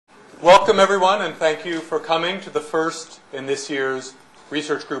Welcome, everyone, and thank you for coming to the first in this year's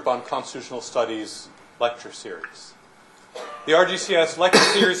Research Group on Constitutional Studies lecture series. The RGCS lecture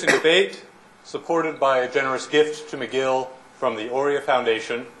series and debate, supported by a generous gift to McGill from the Aurea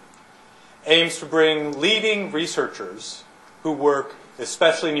Foundation, aims to bring leading researchers who work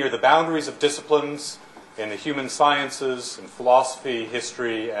especially near the boundaries of disciplines in the human sciences, in philosophy,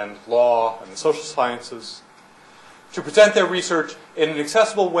 history, and law, and the social sciences, to present their research in an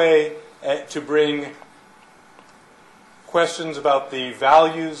accessible way to bring questions about the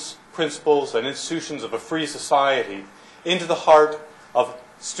values, principles, and institutions of a free society into the heart of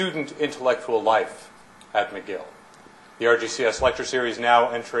student intellectual life at McGill. The RGCS lecture series, now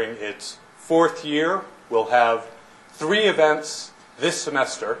entering its fourth year, will have 3 events this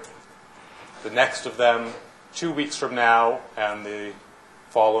semester, the next of them 2 weeks from now, and the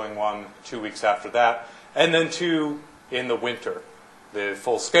following one 2 weeks after that, and then 2 in the winter, the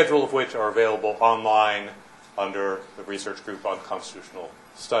full schedule of which are available online under the Research Group on Constitutional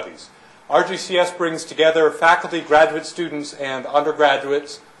Studies. RGCS brings together faculty, graduate students, and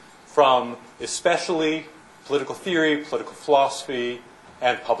undergraduates from especially political theory, political philosophy,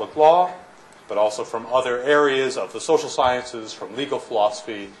 and public law, but also from other areas of the social sciences, from legal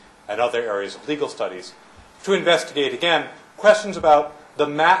philosophy, and other areas of legal studies, to investigate, again, questions about the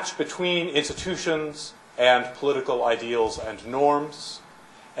match between institutions and political ideals and norms,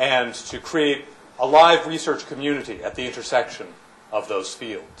 and to create a live research community at the intersection of those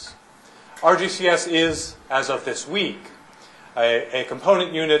fields. RGCS is, as of this week, a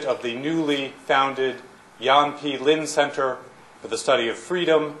component unit of the newly founded Jan P. Lynn Center for the Study of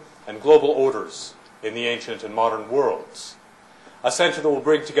Freedom and Global Orders in the Ancient and Modern Worlds, a center that will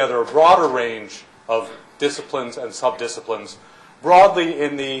bring together a broader range of disciplines and subdisciplines, broadly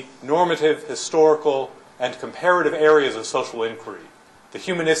in the normative, historical, and comparative areas of social inquiry, the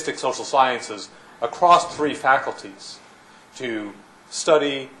humanistic social sciences, across 3 faculties, to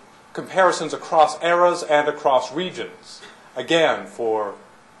study comparisons across eras and across regions, again, for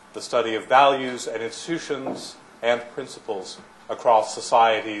the study of values and institutions and principles across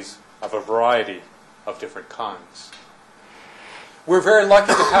societies of a variety of different kinds. We're very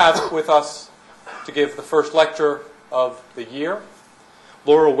lucky to have with us to give the first lecture of the year,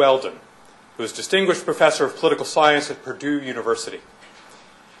 Laurel Weldon, who is Distinguished Professor of Political Science at Purdue University.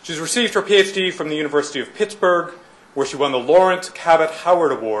 She's received her PhD from the University of Pittsburgh, where she won the Lawrence Cabot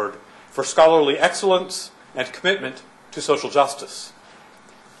Howard Award for scholarly excellence and commitment to social justice.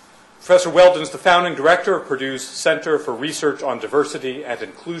 Professor Weldon is the founding director of Purdue's Center for Research on Diversity and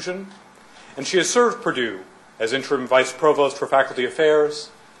Inclusion, and she has served Purdue as interim vice provost for faculty affairs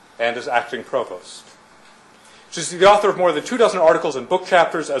and as acting provost. She's the author of more than 24 articles and book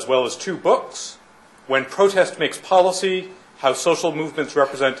chapters, as well as 2 books, When Protest Makes Policy, How Social Movements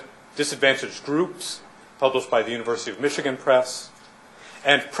Represent Disadvantaged Groups, published by the University of Michigan Press,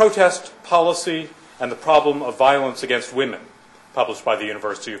 and Protest, Policy, and the Problem of Violence Against Women, published by the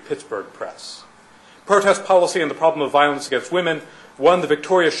University of Pittsburgh Press. Protest, Policy, and the Problem of Violence Against Women won the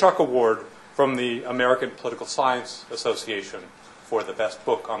Victoria Shuck Award from the American Political Science Association for the best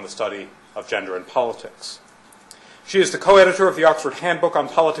book on the study of gender and politics. She is the co-editor of the Oxford Handbook on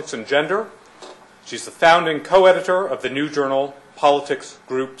Politics and Gender. She's the founding co-editor of the new journal Politics,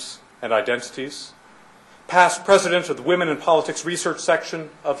 Groups, and Identities, past president of the Women in Politics Research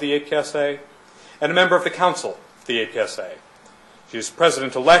Section of the APSA, and a member of the Council of the APSA. She is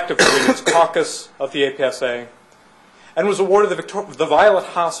president-elect of the Women's Caucus of the APSA, and was awarded the Violet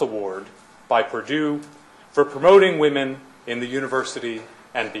Haas Award by Purdue for promoting women in the university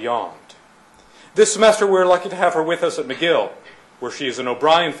and beyond. This semester, we're lucky to have her with us at McGill, where she is an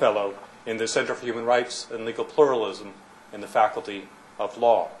O'Brien Fellow in the Center for Human Rights and Legal Pluralism in the Faculty of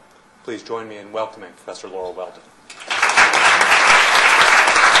Law. Please join me in welcoming Professor Laurel Weldon.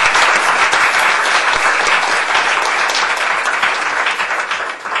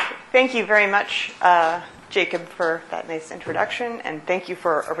 Thank you very much, Jacob, for that nice introduction, and thank you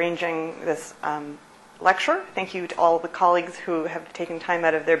for arranging this lecture. Thank you to all the colleagues who have taken time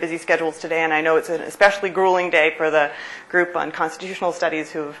out of their busy schedules today, and I know it's an especially grueling day for the group on constitutional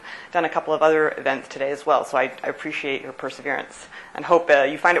studies who've done a couple of other events today as well, so I appreciate your perseverance and hope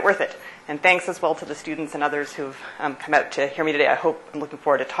you find it worth it. And thanks as well to the students and others who've come out to hear me today. I'm looking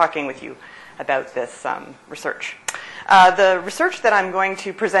forward to talking with you about this research. The research that I'm going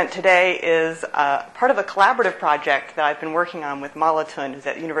to present today is part of a collaborative project that I've been working on with Mala Tun, who's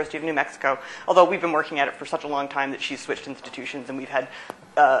at the University of New Mexico, although we've been working at it for such a long time that she's switched institutions, and we've had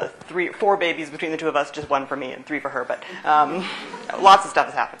 4 babies between the two of us, just 1 for me and 3 for her, but lots of stuff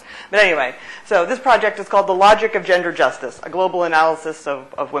has happened. But anyway, so this project is called The Logic of Gender Justice, a global analysis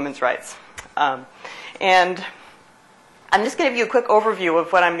of women's rights. And I'm just going to give you a quick overview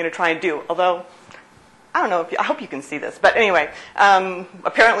of what I'm going to try and do, although I don't know I hope you can see this. But anyway,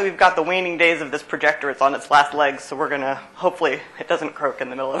 apparently we've got the waning days of this projector. It's on its last legs, so we're going to, hopefully it doesn't croak in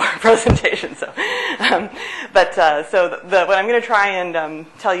the middle of our presentation. So, what I'm going to try and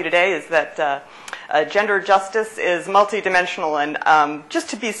tell you today is that gender justice is multidimensional, and just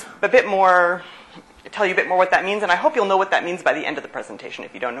to be a bit more, tell you a bit more what that means, and I hope you'll know what that means by the end of the presentation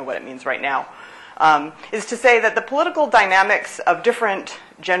if you don't know what it means right now. Is to say that the political dynamics of different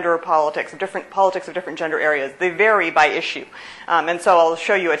gender politics, of different gender areas, they vary by issue. And so I'll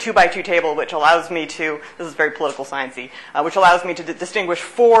show you a 2x2 table which allows me to, this is very political sciencey, which allows me to distinguish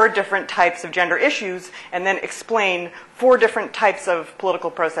 4 different types of gender issues and then explain 4 different types of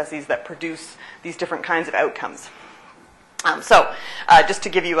political processes that produce these different kinds of outcomes. Just to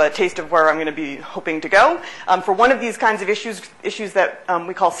give you a taste of where I'm going to be hoping to go, for one of these kinds of issues that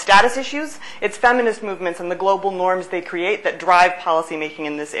we call status issues, it's feminist movements and the global norms they create that drive policymaking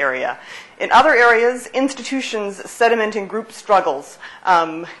in this area. In other areas, institutions sedimenting group struggles,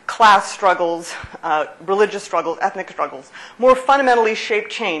 class struggles, religious struggles, ethnic struggles, more fundamentally shape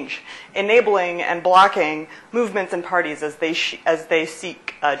change, enabling and blocking movements and parties as they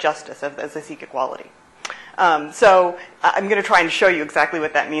seek justice, as they seek equality. So I'm going to try and show you exactly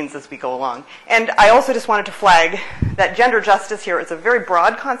what that means as we go along. And I also just wanted to flag that gender justice here is a very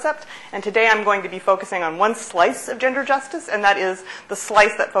broad concept, and today I'm going to be focusing on one slice of gender justice, and that is the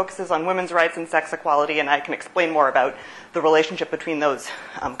slice that focuses on women's rights and sex equality, and I can explain more about the relationship between those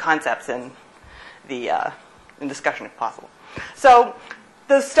concepts in the discussion if possible. So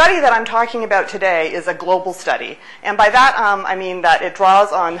the study that I'm talking about today is a global study, and by that I mean that it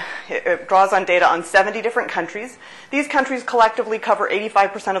draws on data on 70 different countries. These countries collectively cover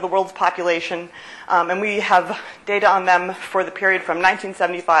 85% of the world's population, and we have data on them for the period from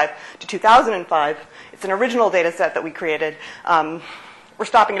 1975 to 2005. It's an original data set that we created. We're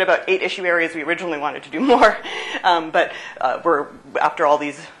stopping at about 8 issue areas. We originally wanted to do more, but after all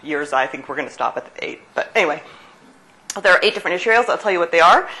these years, I think we're going to stop at the 8. But anyway. There are 8 different issue areas. I'll tell you what they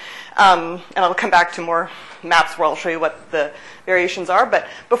are. And I'll come back to more maps where I'll show you what the variations are. But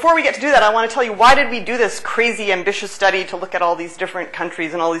before we get to do that, I want to tell you, why did we do this crazy, ambitious study to look at all these different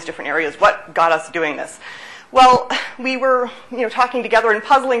countries and all these different areas? What got us doing this? Well, we were talking together and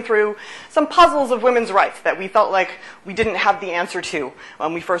puzzling through some puzzles of women's rights that we felt like we didn't have the answer to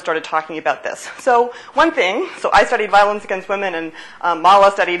when we first started talking about this. So one thing, I studied violence against women, and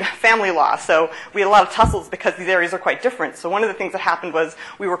Mala studied family law. So we had a lot of tussles because these areas are quite different. So one of the things that happened was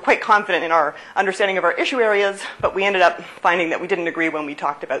we were quite confident in our understanding of our issue areas, but we ended up finding that we didn't agree when we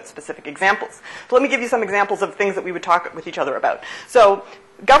talked about specific examples. So let me give you some examples of things that we would talk with each other about. So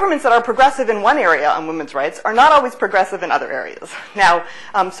governments that are progressive in one area on women's rights are not always progressive in other areas. Now,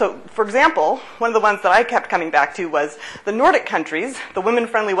 so for example, one of the ones that I kept coming back to was the Nordic countries, the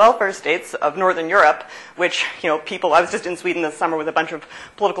women-friendly welfare states of Northern Europe, which, I was just in Sweden this summer with a bunch of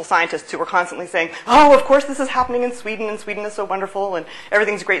political scientists who were constantly saying, oh, of course this is happening in Sweden, and Sweden is so wonderful, and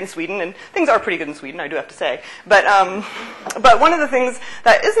everything's great in Sweden, and things are pretty good in Sweden, I do have to say. But one of the things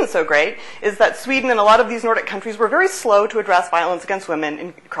that isn't so great is that Sweden and a lot of these Nordic countries were very slow to address violence against women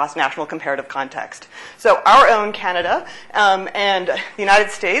in cross-national comparative context. So our own Canada and the United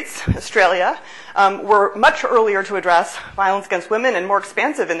States, Australia, were much earlier to address violence against women and more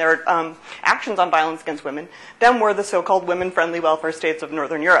expansive in their actions on violence against women than were the so-called women-friendly welfare states of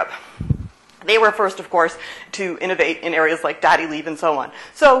Northern Europe. They were first, of course, to innovate in areas like daddy leave and so on.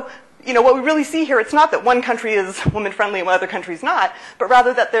 So, what we really see here, it's not that one country is woman-friendly and one other country is not, but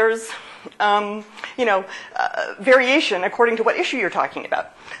rather that there's variation according to what issue you're talking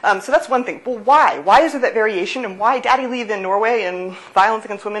about. So that's one thing. Well, why? Why is there that variation, and why daddy leave in Norway and violence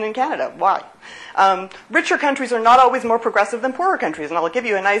against women in Canada? Why? Richer countries are not always more progressive than poorer countries, and I'll give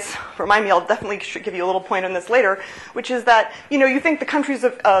you I'll definitely give you a little point on this later, which is that, you think the countries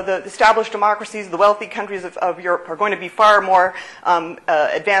of the established democracies, the wealthy countries of Europe are going to be far more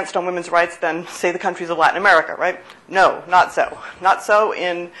advanced on women's rights than, say, the countries of Latin America, right? No, not so. Not so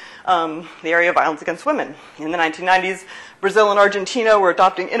in the area of violence against women. In the 1990s, Brazil and Argentina were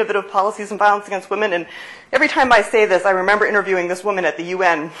adopting innovative policies on violence against women. And every time I say this, I remember interviewing this woman at the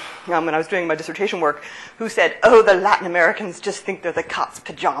UN when I was doing my dissertation work, who said, "Oh, the Latin Americans just think they're the cat's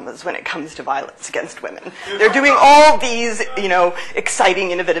pajamas when it comes to violence against women. They're doing all these,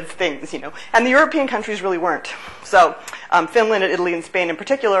 exciting, innovative things, And the European countries really weren't. So Finland and Italy and Spain in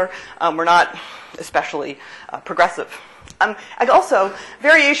particular were not especially progressive. And also,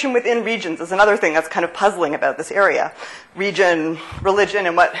 variation within regions is another thing that's kind of puzzling about this area. Region, religion,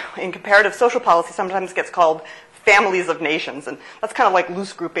 and what in comparative social policy sometimes gets called families of nations. And that's kind of like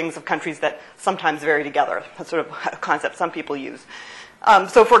loose groupings of countries that sometimes vary together. That's sort of a concept some people use.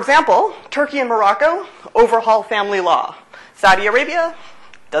 So for example, Turkey and Morocco overhaul family law. Saudi Arabia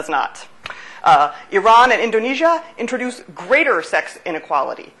does not. Iran and Indonesia introduce greater sex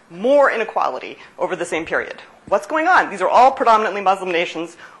inequality, more inequality over the same period. What's going on? These are all predominantly Muslim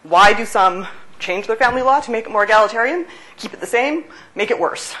nations. Why do some change their family law to make it more egalitarian, keep it the same, make it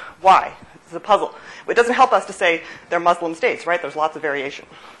worse? Why? It's a puzzle. It doesn't help us to say they're Muslim states, right? There's lots of variation.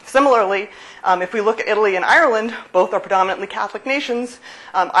 Similarly, if we look at Italy and Ireland, both are predominantly Catholic nations.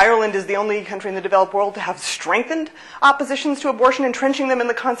 Ireland is the only country in the developed world to have strengthened oppositions to abortion, entrenching them in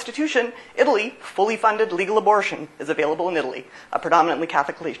the Constitution. Italy, fully funded legal abortion is available in Italy, a predominantly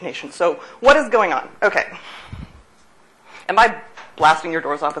Catholic nation. So what is going on? Okay. Am I blasting your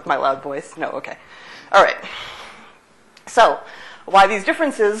doors off with my loud voice? No, okay. All right. So, why these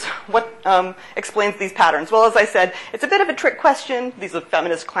differences? What explains these patterns? Well, as I said, it's a bit of a trick question. These are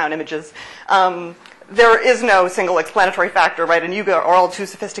feminist clown images. There is no single explanatory factor, right? And you are all too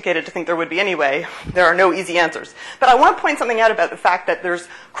sophisticated to think there would be anyway. There are no easy answers. But I want to point something out about the fact that there's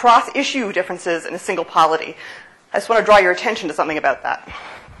cross-issue differences in a single polity. I just want to draw your attention to something about that.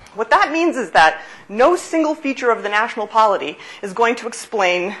 What that means is that no single feature of the national polity is going to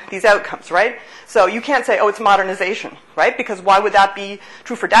explain these outcomes, right? So you can't say, oh, it's modernization, right? Because why would that be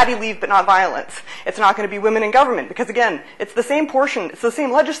true for daddy leave but not violence? It's not going to be women in government because, again, it's the same portion, it's the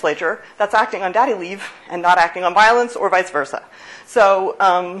same legislature that's acting on daddy leave and not acting on violence or vice versa. So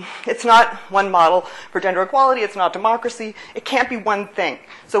it's not one model for gender equality, it's not democracy, it can't be one thing.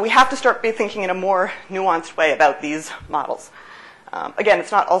 So we have to start thinking in a more nuanced way about these models. Again,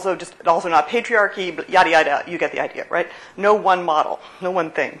 it's not also not patriarchy, but yada yada, you get the idea, right? No one model, no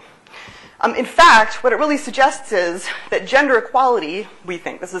one thing. In fact, what it really suggests is that gender equality, we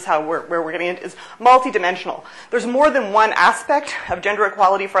think, this is how where we're getting into, is multidimensional. There's more than one aspect of gender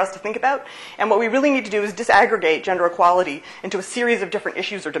equality for us to think about, and what we really need to do is disaggregate gender equality into a series of different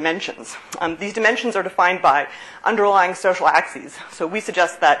issues or dimensions. These dimensions are defined by underlying social axes. So we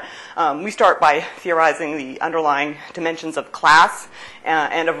suggest that we start by theorizing the underlying dimensions of class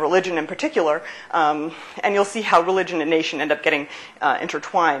and of religion in particular, and you'll see how religion and nation end up getting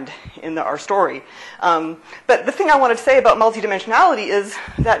intertwined in our story. But the thing I wanted to say about multidimensionality is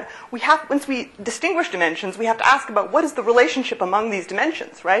that once we distinguish dimensions, we have to ask about what is the relationship among these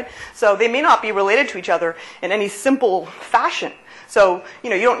dimensions, right? So they may not be related to each other in any simple fashion. So, you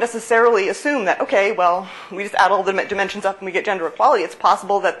don't necessarily assume that, okay, well, we just add all the dimensions up and we get gender equality. It's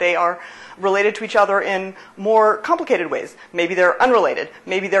possible that they are related to each other in more complicated ways. Maybe they're unrelated.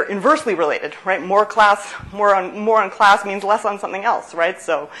 Maybe they're inversely related, right? More on class means less on something else, right?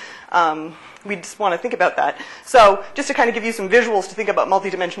 So we just want to think about that. So just to kind of give you some visuals to think about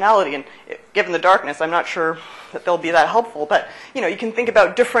multidimensionality, and given the darkness, I'm not sure that they'll be that helpful, but, you can think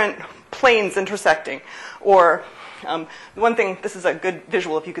about different planes intersecting, or one thing, this is a good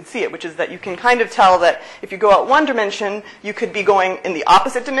visual if you could see it, which is that you can kind of tell that if you go out one dimension, you could be going in the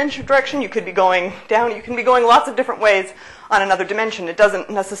opposite direction, you could be going down, you can be going lots of different ways on another dimension. It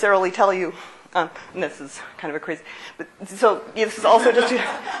doesn't necessarily tell you, and this is kind of a crazy, but so this is also just,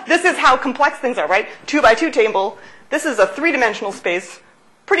 this is how complex things are, right? 2x2 table, this is a three-dimensional space,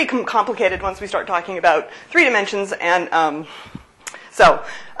 pretty complicated once we start talking about 3 dimensions, and I'm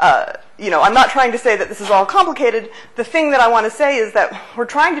not trying to say that this is all complicated. The thing that I want to say is that we're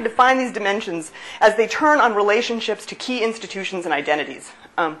trying to define these dimensions as they turn on relationships to key institutions and identities.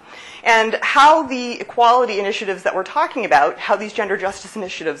 And how the equality initiatives that we're talking about, how these gender justice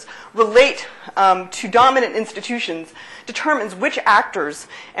initiatives relate to dominant institutions, determines which actors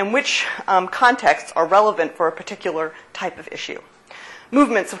and which contexts are relevant for a particular type of issue.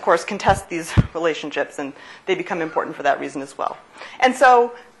 Movements, of course, contest these relationships, and they become important for that reason as well. And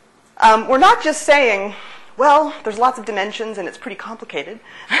so we're not just saying, well, there's lots of dimensions and it's pretty complicated.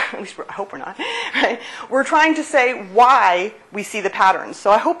 At least I hope we're not. Right? We're trying to say why we see the patterns.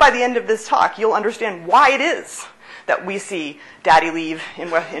 So I hope by the end of this talk you'll understand why it is that we see daddy leave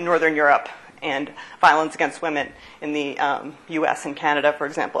in Northern Europe and violence against women in the U.S. and Canada, for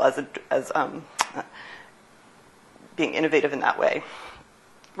example, as being innovative in that way.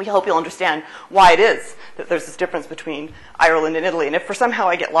 We hope you'll understand why it is that there's this difference between Ireland and Italy. And if for somehow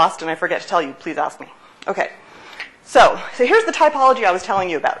I get lost and I forget to tell you, please ask me. Okay. So here's the typology I was telling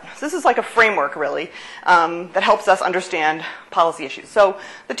you about. So this is like a framework, really, that helps us understand policy issues. So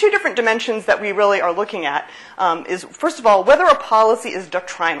the two different dimensions that we really are looking at is, first of all, whether a policy is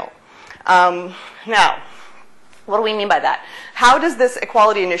doctrinal. Now, what do we mean by that? How does this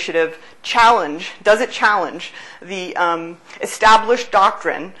equality initiative does it challenge the established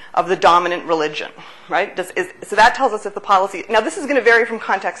doctrine of the dominant religion, right? So that tells us if the policy, now this is going to vary from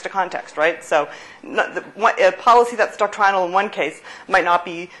context to context, right? So a policy that's doctrinal in one case might not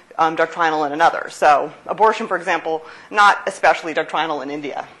be doctrinal in another. So abortion, for example, not especially doctrinal in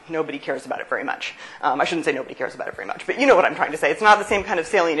India. Nobody cares about it very much. I shouldn't say nobody cares about it very much, but you know what I'm trying to say. It's not the same kind of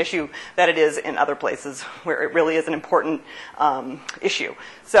salient issue that it is in other places where it really is an important issue.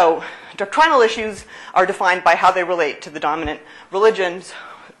 So doctrinal issues are defined by how they relate to the dominant religion's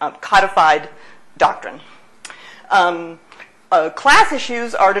codified doctrine. Class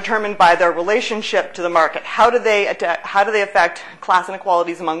issues are determined by their relationship to the market. How do they affect class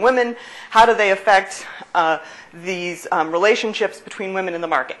inequalities among women? How do they affect these relationships between women and the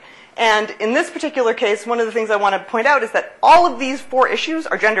market? And in this particular case, one of the things I want to point out is that all of these four issues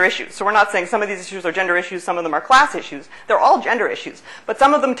are gender issues. So we're not saying some of these issues are gender issues, some of them are class issues. They're all gender issues. But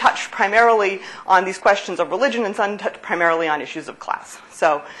some of them touch primarily on these questions of religion and some touch primarily on issues of class.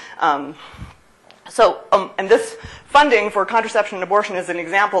 And this funding for contraception and abortion is an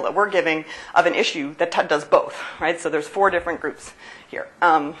example that we're giving of an issue that does both, right? So there's four different groups here.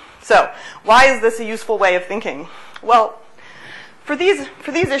 So why is this a useful way of thinking? Well, for these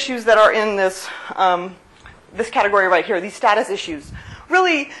issues that are in this this category right here, these status issues,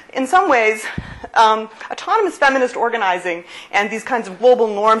 really, in some ways, autonomous feminist organizing and these kinds of global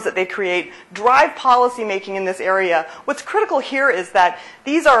norms that they create drive policy making in this area. What's critical here is that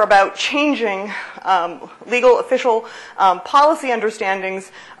these are about changing legal, official policy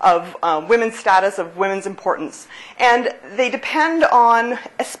understandings of women's status, of women's importance. And they depend on,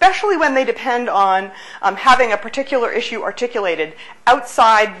 especially when they depend on having a particular issue articulated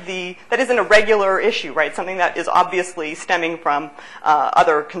outside that isn't a regular issue, right? Something that is obviously stemming from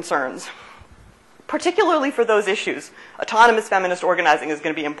other concerns. Particularly for those issues, autonomous feminist organizing is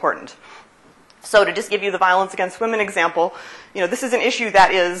going to be important. So to just give you the violence against women example, this is an issue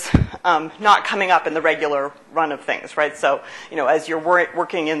that is not coming up in the regular run of things, right? So, as you're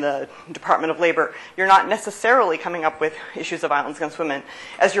working in the Department of Labor, you're not necessarily coming up with issues of violence against women.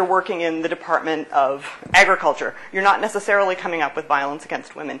 As you're working in the Department of Agriculture, you're not necessarily coming up with violence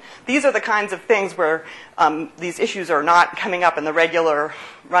against women. These are the kinds of things where these issues are not coming up in the regular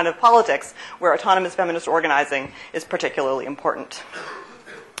run of politics, where autonomous feminist organizing is particularly important.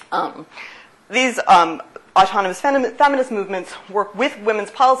 These autonomous feminist movements work with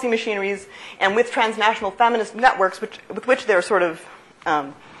women's policy machineries and with transnational feminist networks, with which they're sort of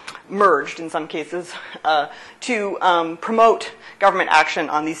merged in some cases, to promote government action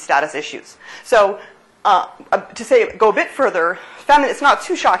on these status issues. So go a bit further, it's not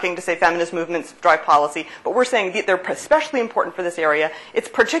too shocking to say feminist movements drive policy, but we're saying they're especially important for this area. It's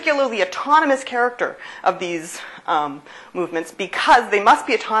particularly the autonomous character of these movements because they must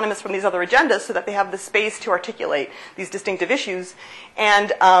be autonomous from these other agendas so that they have the space to articulate these distinctive issues.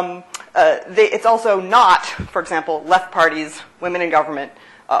 And it's also not, for example, left parties, women in government,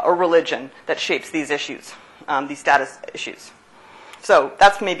 or religion that shapes these issues, these status issues. So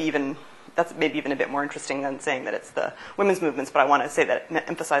that's maybe even a bit more interesting than saying that it's the women's movements, but I want to say that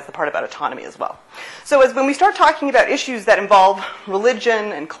emphasize the part about autonomy as well. So when we start talking about issues that involve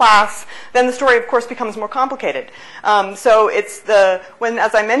religion and class, then the story, of course, becomes more complicated. So it's when,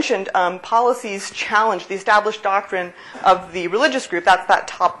 as I mentioned, policies challenge the established doctrine of the religious group. That's that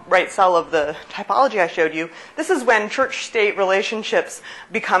top right cell of the typology I showed you. This is when church-state relationships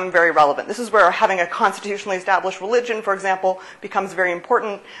become very relevant. This is where having a constitutionally established religion, for example, becomes very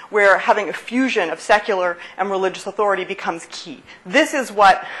important, where having a fusion of secular and religious authority becomes key. This is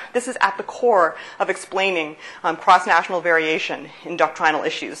at the core of explaining cross-national variation in doctrinal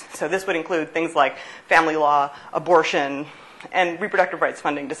issues. So this would include things like family law, abortion, and reproductive rights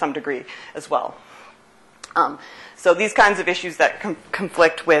funding to some degree as well. So these kinds of issues that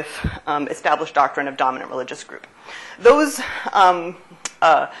conflict with established doctrine of dominant religious group. Those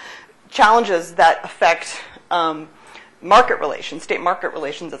challenges that affect market relations, state market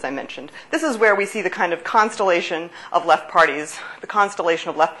relations, as I mentioned. This is where we see the kind of constellation of left parties, the constellation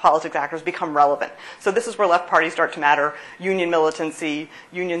of left politics actors become relevant. So this is where left parties start to matter: union militancy,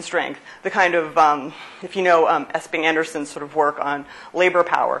 union strength, the kind of, if you know Esping Anderson's sort of work on labor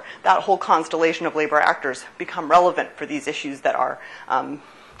power, that whole constellation of labor actors become relevant for these issues that are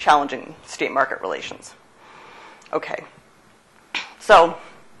challenging state market relations. Okay. So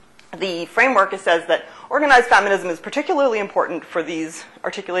the framework says that organized feminism is particularly important for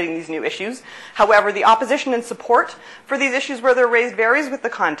articulating these new issues. However, the opposition and support for these issues where they're raised varies with the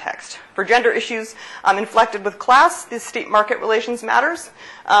context. For gender issues inflected with class, the state market relations matters.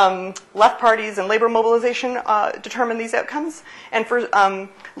 Left parties and labor mobilization determine these outcomes. And for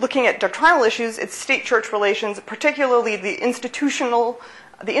looking at doctrinal issues, it's state-church relations, particularly the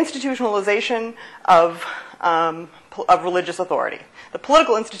institutionalization of religious authority. The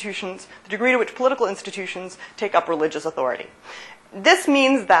political institutions, the degree to which political institutions take up religious authority. This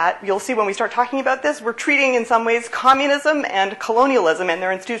means that, you'll see when we start talking about this, we're treating in some ways communism and colonialism and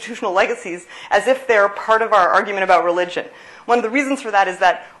their institutional legacies as if they're part of our argument about religion. One of the reasons for that is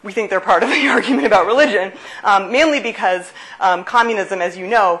that we think they're part of the argument about religion, mainly because communism, as you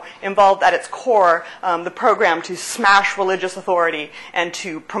know, involved at its core the program to smash religious authority and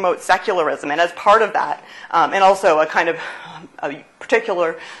to promote secularism. And as part of that, and also a kind of a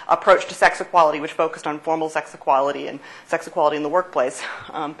particular approach to sex equality, which focused on formal sex equality and sex equality in the workplace.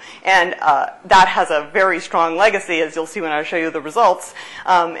 That has a very strong legacy, as you'll see when I show you the results,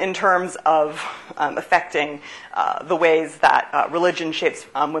 in terms of affecting the ways that religion shapes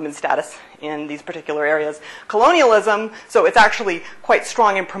women's status in these particular areas. Colonialism, so it's actually quite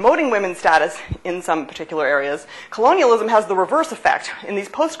strong in promoting women's status in some particular areas. Colonialism has the reverse effect. In these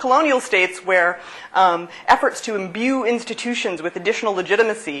post-colonial states where efforts to imbue institutions with additional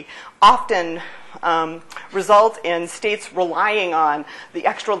legitimacy often result in states relying on the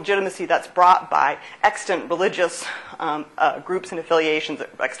extra legitimacy that's brought by extant religious groups and affiliations,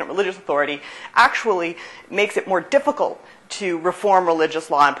 extant religious authority, actually makes it more difficult to reform religious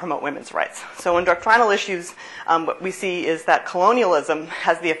law and promote women's rights. So in doctrinal issues, what we see is that colonialism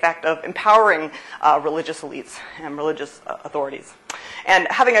has the effect of empowering religious elites and religious authorities. And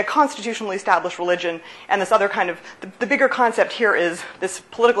having a constitutionally established religion and this other kind of, the bigger concept here is this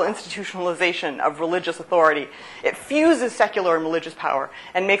political institutionalization of religious authority. It fuses secular and religious power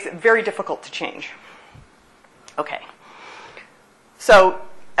and makes it very difficult to change. Okay. So,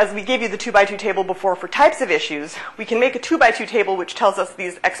 as we gave you the 2x2 table before for types of issues, we can make a 2x2 table which tells us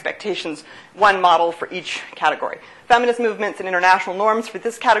these expectations, one model for each category. Feminist movements and international norms for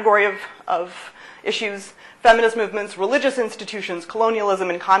this category of issues. Feminist movements, religious institutions,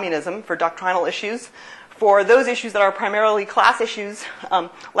 colonialism, and communism for doctrinal issues. For those issues that are primarily class issues,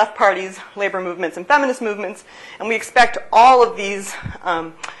 left parties, labor movements, and feminist movements. And we expect all of these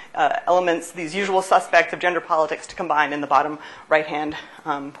elements, these usual suspects of gender politics, to combine in the bottom right-hand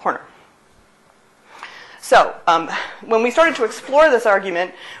corner. So when we started to explore this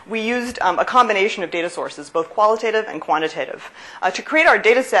argument, we used a combination of data sources, both qualitative and quantitative. To create our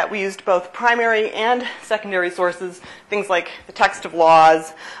data set, we used both primary and secondary sources, things like the text of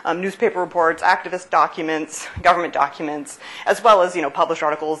laws, newspaper reports, activist documents, government documents, as well as published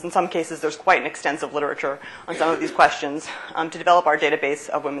articles. In some cases, there's quite an extensive literature on some of these questions to develop our database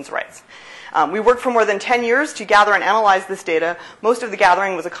of women's rights. We worked for more than 10 years to gather and analyze this data. Most of the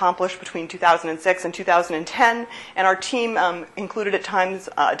gathering was accomplished between 2006 and 2010, and our team included at times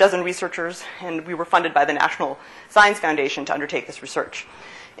a dozen researchers, and we were funded by the National Science Foundation to undertake this research.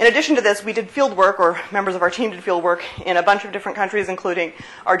 In addition to this, we did field work, or members of our team did field work, in a bunch of different countries, including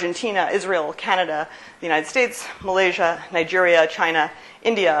Argentina, Israel, Canada, the United States, Malaysia, Nigeria, China,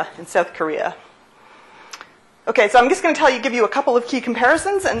 India, and South Korea. Okay, so I'm just going to give you a couple of key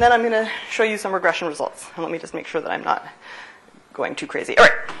comparisons, and then I'm going to show you some regression results. And let me just make sure that I'm not going too crazy. All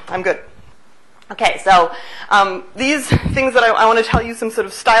right, I'm good. Okay, so these things that I want to tell you, some sort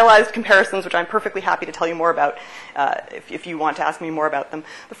of stylized comparisons, which I'm perfectly happy to tell you more about if you want to ask me more about them.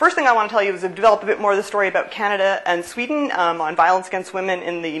 The first thing I want to tell you is to develop a bit more of the story about Canada and Sweden on violence against women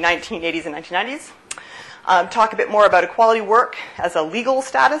in the 1980s and 1990s. Talk a bit more about equality work as a legal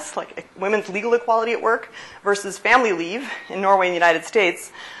status, like women's legal equality at work, versus family leave in Norway and the United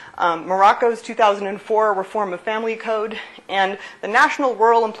States. Morocco's 2004 reform of family code, and the National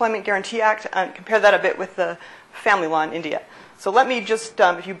Rural Employment Guarantee Act, and compare that a bit with the family law in India. So let me just,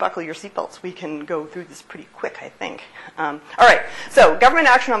 if you buckle your seatbelts, we can go through this pretty quick, I think. All right, so government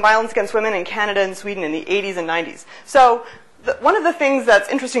action on violence against women in Canada and Sweden in the 80s and 90s. So one of the things that's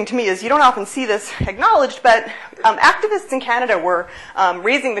interesting to me is you don't often see this acknowledged, but activists in Canada were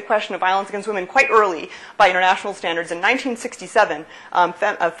raising the question of violence against women quite early by international standards. In 1967,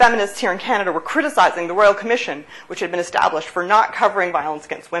 feminists here in Canada were criticizing the Royal Commission, which had been established, for not covering violence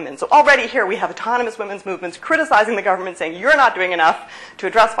against women. So already here we have autonomous women's movements criticizing the government, saying you're not doing enough to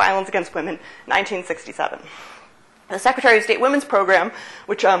address violence against women, 1967. The Secretary of State Women's Program,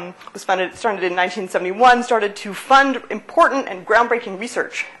 which started in 1971, started to fund important and groundbreaking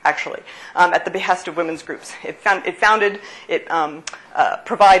research, actually, at the behest of women's groups. It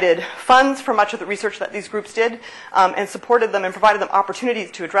provided funds for much of the research that these groups did, and supported them and provided them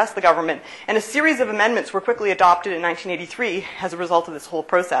opportunities to address the government. And a series of amendments were quickly adopted in 1983 as a result of this whole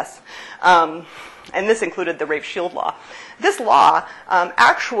process. And this included the Rape Shield Law. This law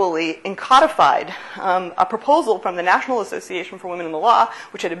actually codified a proposal from the National Association for Women in the Law,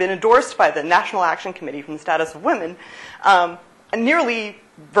 which had been endorsed by the National Action Committee on the Status of Women, nearly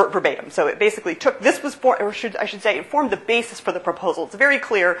verbatim. So it basically took, this was, I should say, it formed the basis for the proposal. It's very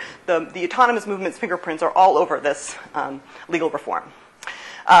clear the autonomous movement's fingerprints are all over this legal reform.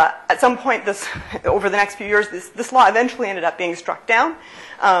 At some point, over the next few years, this law eventually ended up being struck down.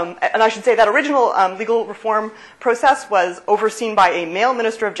 And I should say that original legal reform process was overseen by a male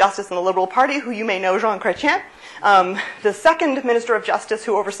Minister of Justice in the Liberal Party, who you may know, Jean Chrétien. The second Minister of Justice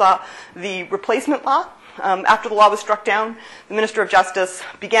who oversaw the replacement law, after the law was struck down, the Minister of Justice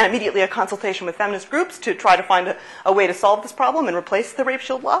began immediately a consultation with feminist groups to try to find a way to solve this problem and replace the Rape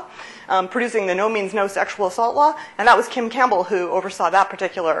Shield Law, producing the No Means No sexual assault law. And that was Kim Campbell who oversaw that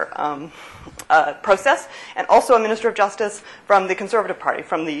particular process, and also a Minister of Justice from the Conservative Party,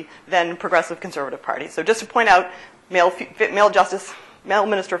 from the then Progressive Conservative Party. So just to point out, male justice, male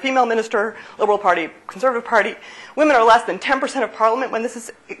minister, female minister, Liberal Party, Conservative Party. Women are less than 10% of Parliament when this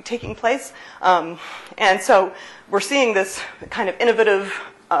is taking place. And so we're seeing this kind of innovative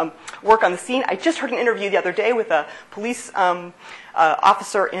work on the scene. I just heard an interview the other day with a police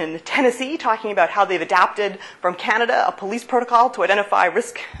officer in Tennessee talking about how they've adapted from Canada a police protocol to identify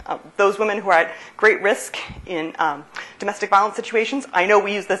those women who are at great risk in domestic violence situations. I know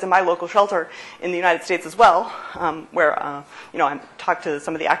we use this in my local shelter in the United States as well, where I talked to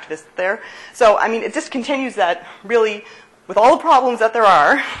some of the activists there. So, I mean, it just continues that really, with all the problems that there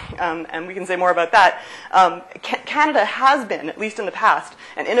are, and we can say more about that, Canada has been, at least in the past,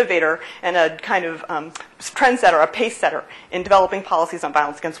 an innovator and a kind of trendsetter, a pace setter in developing policies on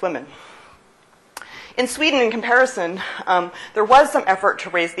violence against women. In Sweden, in comparison, there was some effort to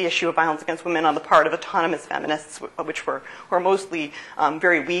raise the issue of violence against women on the part of autonomous feminists, which were mostly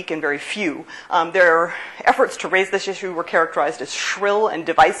very weak and very few. Their efforts to raise this issue were characterized as shrill and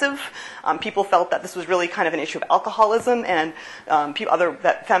divisive. People felt that this was really kind of an issue of alcoholism, and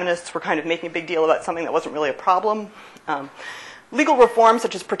that feminists were kind of making a big deal about something that wasn't really a problem. Legal reforms,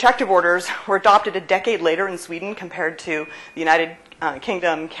 such as protective orders, were adopted a decade later in Sweden compared to the United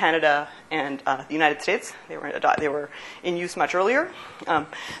Kingdom, Canada, and the United States. They were in use much earlier.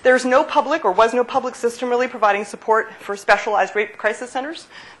 There's no public, or was no public system really providing support for specialized rape crisis centers.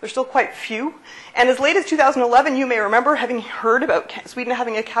 There's still quite few. And as late as 2011, you may remember having heard about Sweden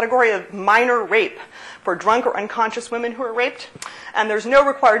having a category of minor rape for drunk or unconscious women who are raped. And there's no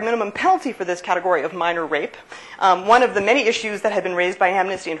required minimum penalty for this category of minor rape. One of the many issues that had been raised by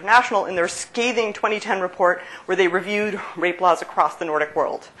Amnesty International in their scathing 2010 report, where they reviewed rape laws across the Nordic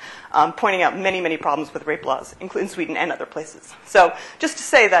world, pointing out many, many problems with rape laws, including Sweden and other places. So just to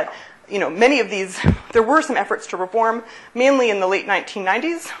say that, many of these, there were some efforts to reform, mainly in the late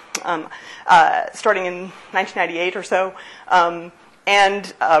 1990s, starting in 1998 or so,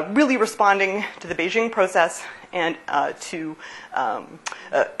 and really responding to the Beijing process and to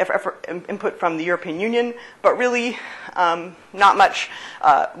input from the European Union, but really not much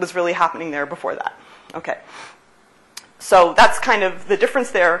was really happening there before that. Okay. So that's kind of the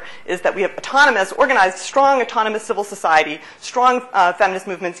difference there, is that we have autonomous, organized, strong autonomous civil society, strong feminist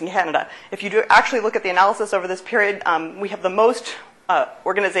movements in Canada. If you do actually look at the analysis over this period, we have the most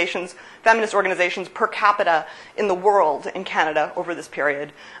feminist organizations per capita in the world in Canada over this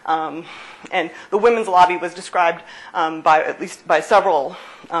period. And the women's lobby was described by several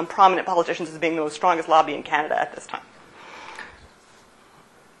prominent politicians as being the most strongest lobby in Canada at this time.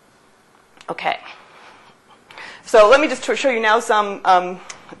 Okay. So let me just show you now some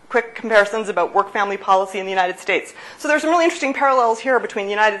quick comparisons about work-family policy in the United States. So there's some really interesting parallels here between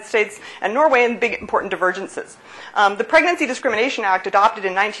the United States and Norway and big important divergences. The Pregnancy Discrimination Act, adopted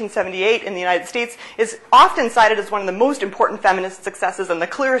in 1978 in the United States, is often cited as one of the most important feminist successes and the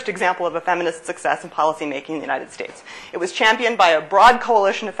clearest example of a feminist success in policymaking in the United States. It was championed by a broad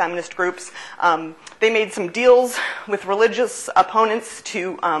coalition of feminist groups. They made some deals with religious opponents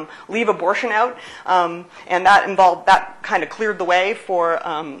to leave abortion out, and that kind of cleared the way for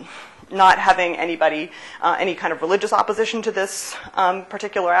not having anybody, any kind of religious opposition to this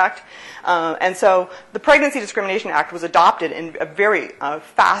particular act. And so the Pregnancy Discrimination Act was adopted in a very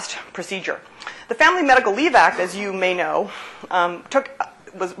fast procedure. The Family Medical Leave Act, as you may know,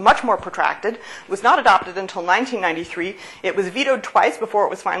 was much more protracted. It was not adopted until 1993. It was vetoed twice before it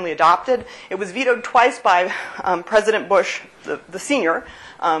was finally adopted. It was vetoed twice by President Bush, the senior,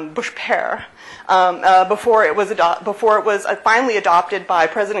 Bush père, before it was finally adopted by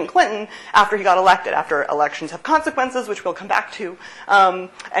President Clinton after he got elected, after elections have consequences, which we'll come back to.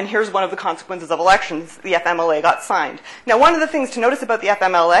 And here's one of the consequences of elections. The FMLA got signed. Now, one of the things to notice about the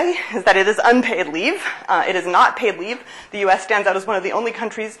FMLA is that it is unpaid leave. It is not paid leave. The U.S. stands out as one of the only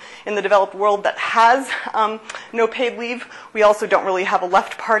countries in the developed world that has no paid leave. We also don't really have a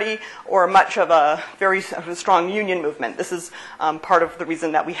left party or much of a very strong union movement. This is part of the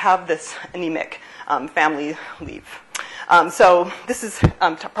reason that we have this anemic family leave. So this is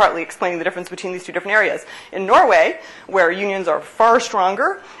partly explaining the difference between these two different areas. In Norway, where unions are far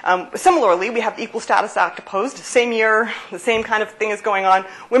stronger, similarly, we have the Equal Status Act opposed. Same year, the same kind of thing is going on.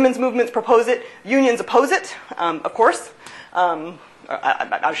 Women's movements propose it. Unions oppose it, of course.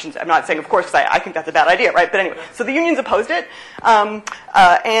 I'm not saying of course because I think that's a bad idea, right? But anyway, so the unions opposed it,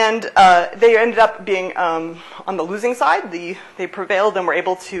 and they ended up being on the losing side. They prevailed and were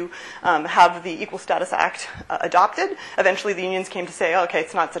able to have the Equal Status Act adopted. Eventually, the unions came to say, oh, okay,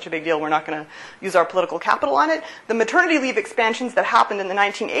 it's not such a big deal. We're not going to use our political capital on it. The maternity leave expansions that happened in the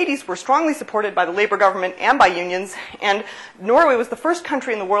 1980s were strongly supported by the Labour government and by unions, and Norway was the first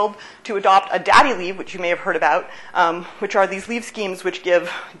country in the world to adopt a daddy leave, which you may have heard about, which are these leave schemes which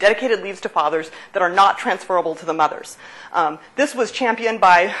give dedicated leaves to fathers that are not transferable to the mothers. This was championed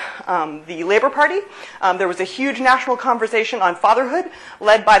by the Labour Party. There was a huge national conversation on fatherhood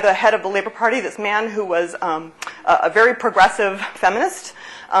led by the head of the Labour Party, this man who was a very progressive feminist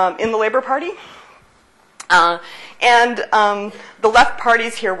in the Labour Party. And the left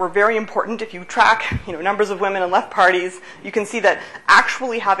parties here were very important. If you track numbers of women in left parties, you can see that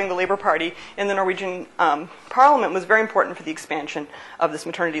actually having the Labour Party in the Norwegian parliament was very important for the expansion of this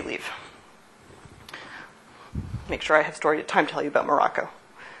maternity leave. Make sure I have time to tell you about Morocco.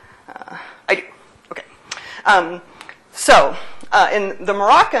 I do. Okay. So in the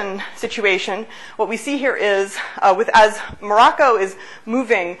Moroccan situation, what we see here is, as Morocco is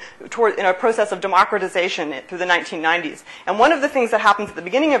moving toward in a process of democratization through the 1990s, and one of the things that happens at the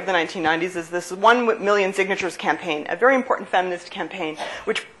beginning of the 1990s is this 1 million signatures campaign, a very important feminist campaign,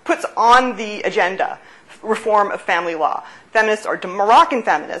 which puts on the agenda reform of family law. Moroccan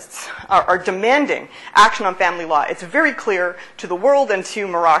feminists are demanding action on family law. It's very clear to the world and to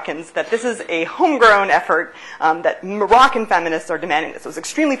Moroccans that this is a homegrown effort, that Moroccan feminists are demanding this. It was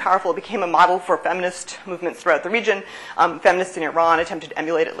extremely powerful. It became a model for feminist movements throughout the region. Feminists in Iran attempted to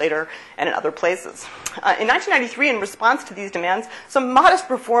emulate it later and in other places. In 1993, in response to these demands, some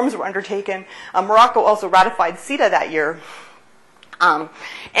modest reforms were undertaken. Morocco also ratified CETA that year.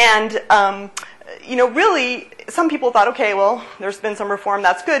 Really, some people thought, okay, well, there's been some reform,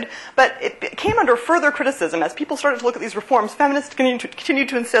 that's good, but it came under further criticism. As people started to look at these reforms, feminists continued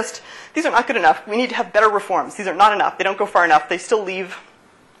to insist, these are not good enough, we need to have better reforms, these are not enough, they don't go far enough, they still leave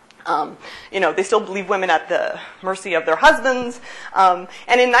they still leave women at the mercy of their husbands. And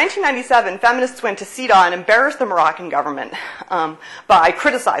in 1997, feminists went to CETA and embarrassed the Moroccan government by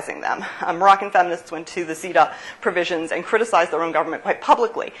criticizing them. Moroccan feminists went to the CETA provisions and criticized their own government quite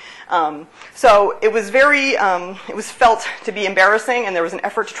publicly. So it was it was felt to be embarrassing, and there was an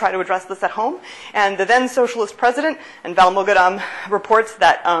effort to try to address this at home. And the then socialist president, and Val Mogadam reports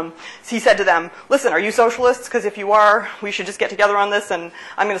that he said to them, listen, are you socialists? Because if you are, we should just get together on this, and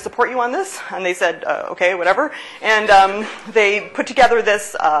I'm going to support you on this. And they said, okay, whatever. And they put together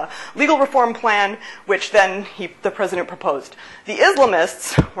this legal reform plan, which then the president proposed. The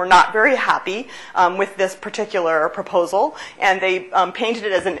Islamists were not very happy with this particular proposal, and they painted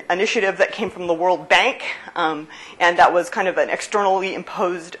it as an initiative that came from the World Bank, and that was kind of an externally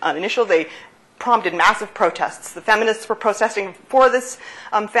imposed initiative. They prompted massive protests. The feminists were protesting for this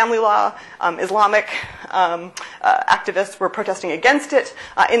family law. Islamic activists were protesting against it.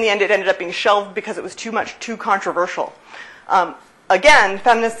 In the end, it ended up being shelved because it was too controversial. again,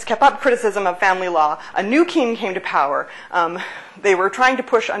 feminists kept up criticism of family law. A new king came to power. They were trying to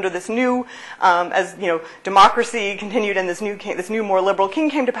push under this new, as democracy continued and this new more liberal king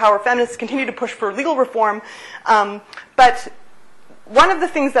came to power. Feminists continued to push for legal reform, but one of the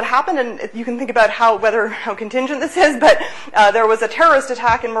things that happened, and you can think about how contingent this is, but there was a terrorist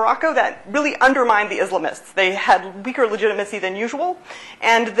attack in Morocco that really undermined the Islamists. They had weaker legitimacy than usual,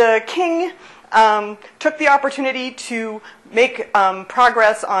 and the king took the opportunity to make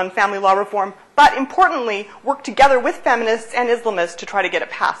progress on family law reform, but importantly, worked together with feminists and Islamists to try to get it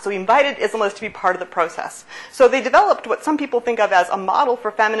passed. So he invited Islamists to be part of the process. So they developed what some people think of as a model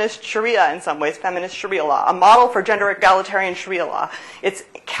for feminist Sharia in some ways, feminist Sharia law, a model for gender egalitarian Sharia law. It's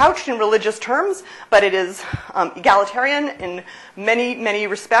couched in religious terms, but it is egalitarian in many, many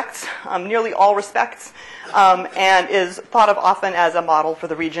respects, nearly all respects, and is thought of often as a model for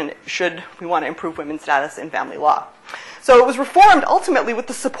the region should we want to improve women's status in family law. So it was reformed ultimately with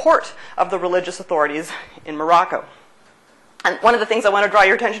the support of the religious authorities in Morocco. And one of the things I want to draw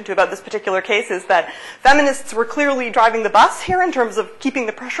your attention to about this particular case is that feminists were clearly driving the bus here in terms of keeping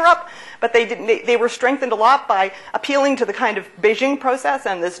the pressure up, but they were strengthened a lot by appealing to the kind of Beijing process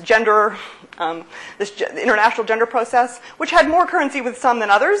and this international gender process, which had more currency with some than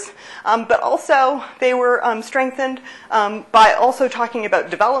others, but also they were strengthened by also talking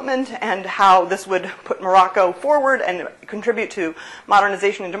about development and how this would put Morocco forward and contribute to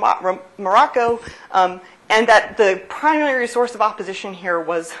modernization in Morocco, and that the primary source of opposition here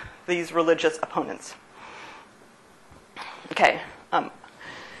was these religious opponents. Okay.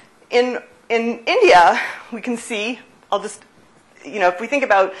 In India, we can see, if we think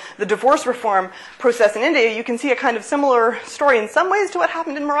about the divorce reform process in India, you can see a kind of similar story in some ways to what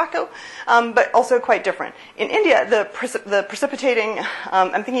happened in Morocco, but also quite different. In India, the precipitating,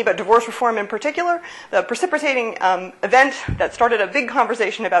 I'm thinking about divorce reform in particular, the precipitating event that started a big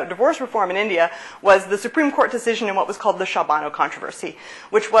conversation about divorce reform in India was the Supreme Court decision in what was called the Shabano controversy,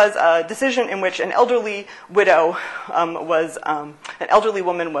 which was a decision in which an elderly widow an elderly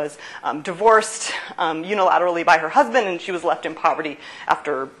woman was divorced unilaterally by her husband, and she was left in poverty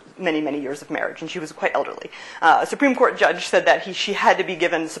after many, many years of marriage, and she was quite elderly. A Supreme Court judge said that she had to be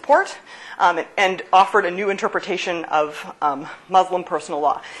given support and offered a new interpretation of Muslim personal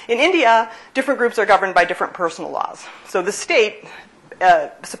law. In India, different groups are governed by different personal laws. So the state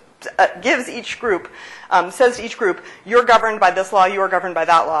gives each group, says to each group, you're governed by this law, you're governed by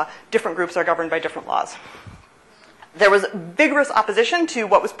that law. Different groups are governed by different laws. There was vigorous opposition to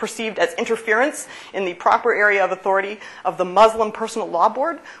what was perceived as interference in the proper area of authority of the Muslim Personal Law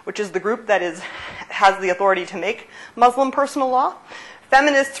Board, which is the group that has the authority to make Muslim personal law.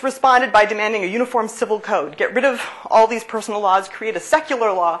 Feminists responded by demanding a uniform civil code. Get rid of all these personal laws, create a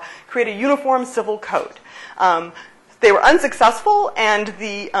secular law, create a uniform civil code. They were unsuccessful, and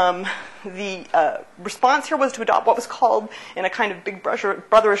the response here was to adopt what was called, in a kind of big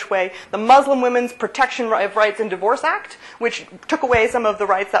brotherish way, the Muslim Women's Protection of Rights in Divorce Act, which took away some of the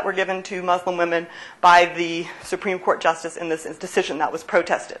rights that were given to Muslim women by the Supreme Court justice in this decision that was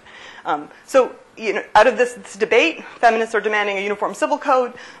protested. So, out of this debate, feminists are demanding a uniform civil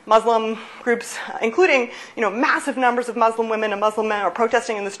code. Muslim groups, including massive numbers of Muslim women and Muslim men, are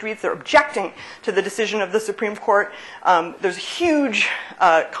protesting in the streets. They're objecting to the decision of the Supreme Court. There's huge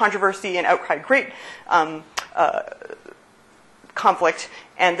controversy and outcry, great conflict,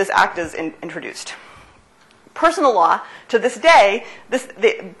 and this act is introduced. Personal law, to this day, the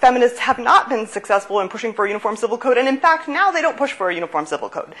feminists have not been successful in pushing for a uniform civil code, and in fact, now they don't push for a uniform civil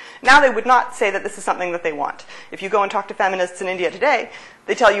code. Now they would not say that this is something that they want. If you go and talk to feminists in India today,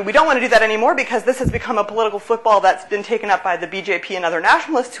 they tell you, we don't want to do that anymore because this has become a political football that's been taken up by the BJP and other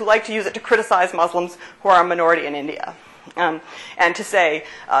nationalists who like to use it to criticize Muslims who are a minority in India. And to say,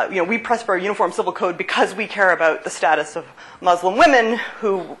 we press for a uniform civil code because we care about the status of Muslim women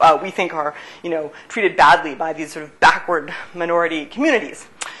who we think are, treated badly by these sort of backward minority communities.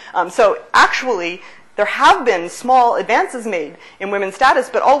 So actually, there have been small advances made in women's status,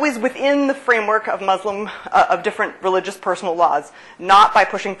 but always within the framework of of different religious personal laws, not by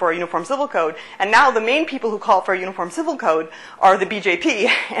pushing for a uniform civil code. And now the main people who call for a uniform civil code are the BJP,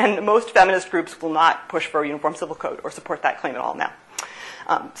 and most feminist groups will not push for a uniform civil code or support that claim at all now.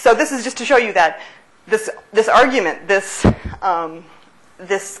 So this is just to show you that this argument, this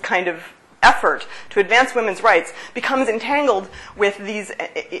kind of effort to advance women's rights becomes entangled with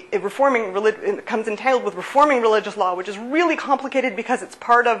reforming religious law, which is really complicated because it's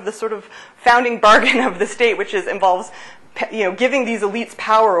part of the sort of founding bargain of the state, which involves giving these elites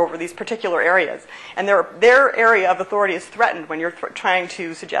power over these particular areas. And their area of authority is threatened when you're trying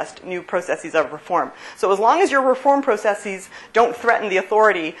to suggest new processes of reform. So as long as your reform processes don't threaten the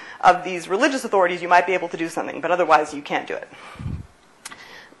authority of these religious authorities, you might be able to do something, but otherwise you can't do it.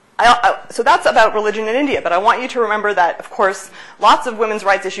 So that's about religion in India, but I want you to remember that, of course, lots of women's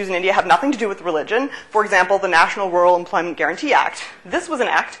rights issues in India have nothing to do with religion. For example, the National Rural Employment Guarantee Act. This was an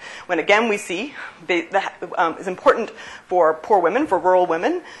act when, again, we see that is important for poor women, for rural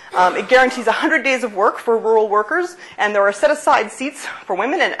women. It guarantees 100 days of work for rural workers, and there are set-aside seats for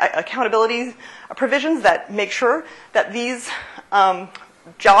women and accountability provisions that make sure that these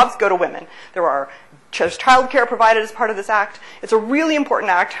jobs go to women. There's childcare provided as part of this act. It's a really important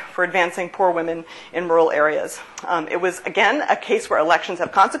act for advancing poor women in rural areas. It was, again, a case where elections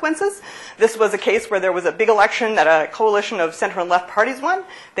have consequences. This was a case where there was a big election that a coalition of center and left parties won.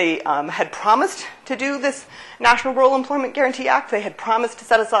 They had promised to do this National Rural Employment Guarantee Act. They had promised to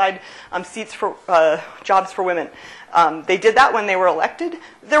set aside seats for jobs for women. They did that when they were elected.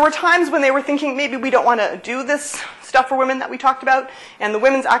 There were times when they were thinking, maybe we don't want to do this stuff for women that we talked about, and the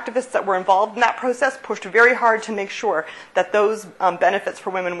women's activists that were involved in that process pushed very hard to make sure that those benefits for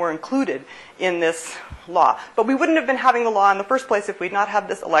women were included in this law. But we wouldn't have been having the law in the first place if we'd not had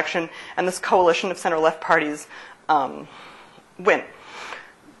this election and this coalition of center-left parties win.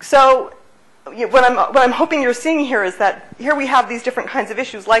 So what I'm hoping you're seeing here is that here we have these different kinds of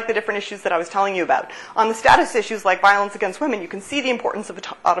issues, like the different issues that I was telling you about. On the status issues like violence against women, you can see the importance of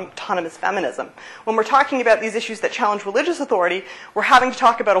autonomous feminism. When we're talking about these issues that challenge religious authority, we're having to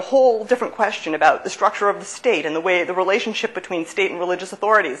talk about a whole different question about the structure of the state and the relationship between state and religious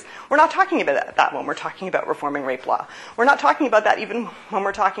authorities. We're not talking about that when we're talking about reforming rape law. We're not talking about that even when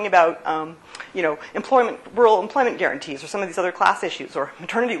we're talking about rural employment guarantees or some of these other class issues or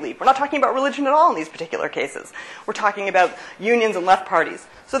maternity leave. We're not talking about religion at all in these particular cases. We're talking about unions and left parties.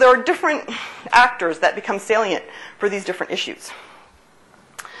 So there are different actors that become salient for these different issues.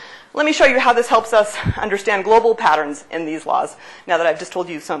 Let me show you how this helps us understand global patterns in these laws, now that I've just told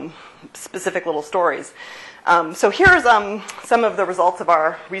you some specific little stories. So here's some of the results of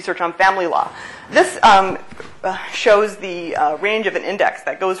our research on family law. This shows the range of an index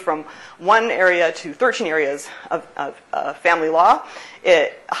that goes from 1 area to 13 areas of family law.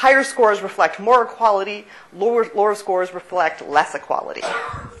 Higher scores reflect more equality, lower scores reflect less equality.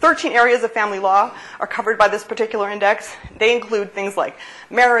 13 areas of family law are covered by this particular index. They include things like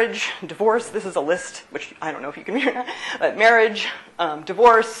marriage, divorce. This is a list, which I don't know if you can hear now, but marriage,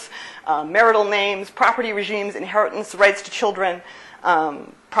 divorce, marital names, property regimes, inheritance, rights to children,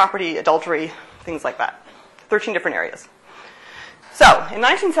 property, adultery, things like that. 13 different areas. So, in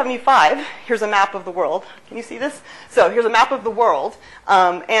 1975, here's a map of the world. Can you see this? So, here's a map of the world.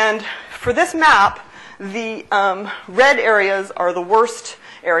 And for this map, the red areas are the worst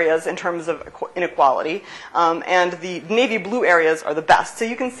areas in terms of inequality, and the navy blue areas are the best. So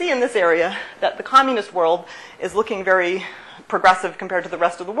you can see in this area that the communist world is looking very progressive compared to the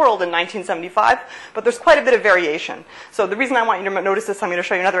rest of the world in 1975, but there's quite a bit of variation. So the reason I want you to notice this, I'm going to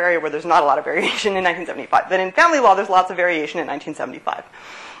show you another area where there's not a lot of variation in 1975. But in family law, there's lots of variation in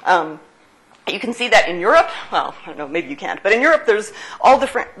 1975. You can see that in Europe, well, I don't know, maybe you can't, but in Europe there's all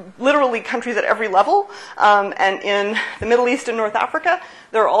different, literally countries at every level. And in the Middle East and North Africa,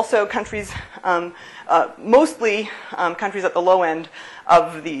 there are also countries, mostly countries at the low end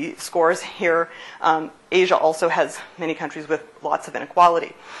of the scores here. Asia also has many countries with lots of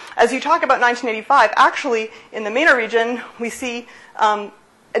inequality. As you talk about 1985, actually, in the MENA region, we see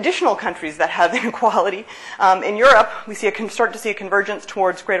additional countries that have inequality. In Europe, we start to see a convergence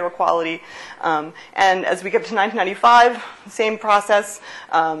towards greater equality. And as we get to 1995, same process,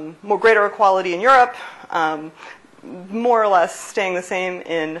 more greater equality in Europe, more or less staying the same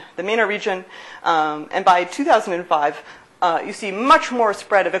in the MENA region. And by 2005, you see much more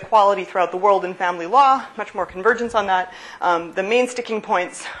spread of equality throughout the world in family law, much more convergence on that. The main sticking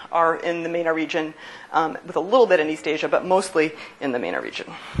points are in the MENA region, with a little bit in East Asia, but mostly in the MENA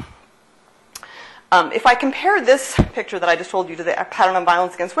region. If I compare this picture that I just told you to the pattern on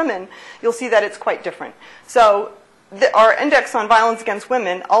violence against women, you'll see that it's quite different. So our index on violence against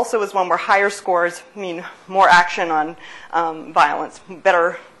women also is one where higher scores mean more action on violence,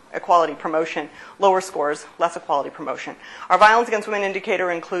 better equality promotion, lower scores, less equality promotion. Our violence against women indicator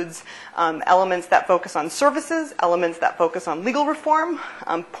includes elements that focus on services, elements that focus on legal reform,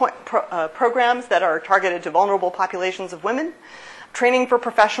 programs that are targeted to vulnerable populations of women, training for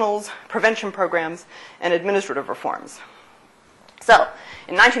professionals, prevention programs, and administrative reforms. So,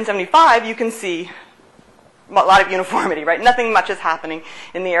 in 1975, you can see a lot of uniformity, right? Nothing much is happening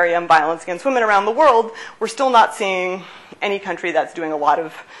in the area of violence against women around the world. We're still not seeing any country that's doing a lot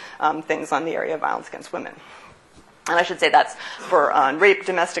of things on the area of violence against women. And I should say that's for rape,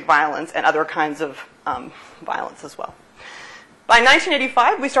 domestic violence, and other kinds of violence as well. By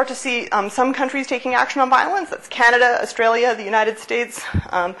 1985, we start to see some countries taking action on violence. That's Canada, Australia, the United States,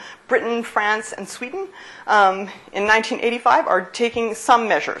 Britain, France, and Sweden. In 1985, are taking some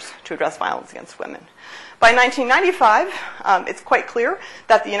measures to address violence against women. By 1995, it's quite clear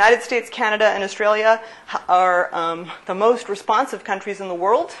that the United States, Canada, and Australia are the most responsive countries in the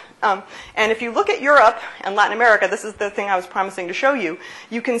world. And if you look at Europe and Latin America, this is the thing I was promising to show you,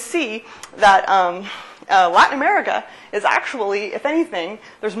 you can see that Latin America is actually, if anything,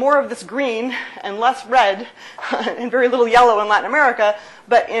 there's more of this green and less red and very little yellow in Latin America.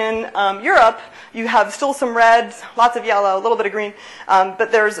 But in Europe, you have still some reds, lots of yellow, a little bit of green.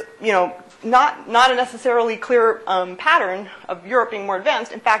 But there's, not a necessarily clear pattern of Europe being more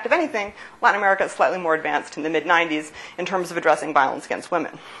advanced. In fact, if anything, Latin America is slightly more advanced in the mid-90s in terms of addressing violence against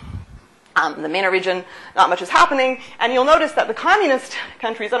women. In the MENA region, not much is happening, and you'll notice that the communist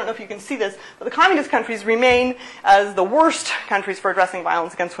countries, I don't know if you can see this, but the communist countries remain as the worst countries for addressing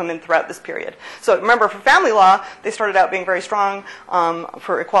violence against women throughout this period. So remember, for family law, they started out being very strong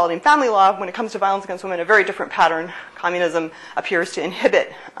for equality in family law. When it comes to violence against women, a very different pattern. Communism appears to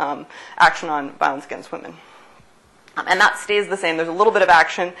inhibit action on violence against women. And that stays the same. There's a little bit of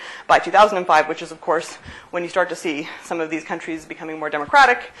action by 2005, which is, of course, when you start to see some of these countries becoming more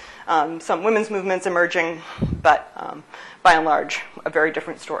democratic, some women's movements emerging, but by and large, a very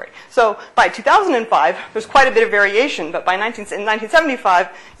different story. So by 2005, there's quite a bit of variation, but in 1975,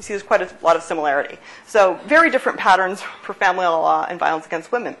 you see there's quite a lot of similarity. So very different patterns for family law and violence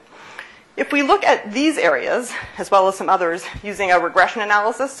against women. If we look at these areas, as well as some others, using a regression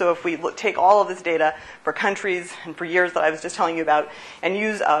analysis, so if we take all of this data for countries and for years that I was just telling you about, and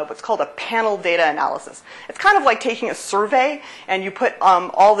use what's called a panel data analysis. It's kind of like taking a survey, and you put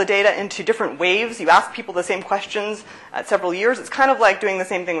all the data into different waves. You ask people the same questions at several years. It's kind of like doing the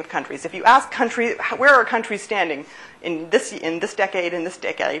same thing with countries. If you ask countries, where are countries standing in this decade, in this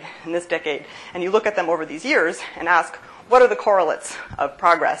decade, in this decade, and you look at them over these years and ask, what are the correlates of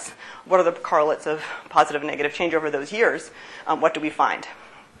progress? What are the correlates of positive and negative change over those years? What do we find?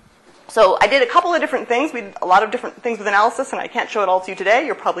 So I did a couple of different things. We did a lot of different things with analysis, and I can't show it all to you today.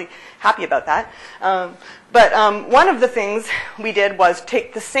 You're probably happy about that. But one of the things we did was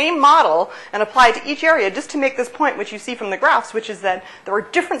take the same model and apply it to each area, just to make this point, which you see from the graphs, which is that there were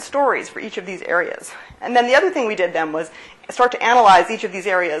different stories for each of these areas. And then the other thing we did then was start to analyze each of these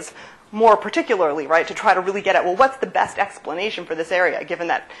areas more particularly, right, to try to really get at, well, what's the best explanation for this area, given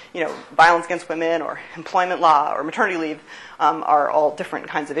that, violence against women or employment law or maternity leave are all different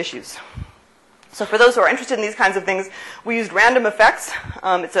kinds of issues. So for those who are interested in these kinds of things, we used random effects.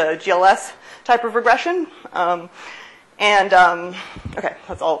 It's a GLS type of regression. Okay,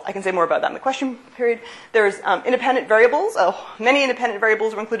 that's all I can say more about that in the question period. There's independent variables. Many independent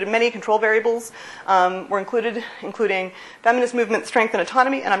variables were included. Many control variables were included, including feminist movement, strength, and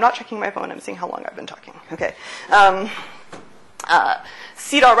autonomy. And I'm not checking my phone. I'm seeing how long I've been talking. Okay.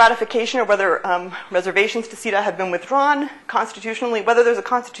 CEDAW ratification, or whether reservations to CEDAW have been withdrawn constitutionally, whether there's a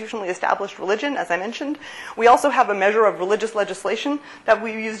constitutionally established religion, as I mentioned. We also have a measure of religious legislation that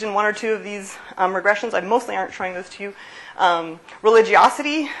we used in one or two of these regressions. I mostly aren't showing those to you.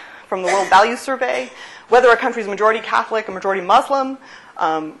 Religiosity from the World Values Survey, whether a country is majority Catholic or majority Muslim,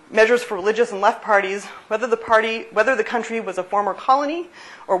 measures for religious and left parties, whether the country was a former colony,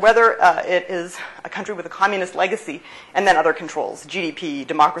 or whether it is a country with a communist legacy, and then other controls, GDP,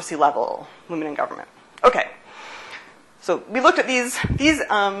 democracy level, women in government. Okay, so we looked at these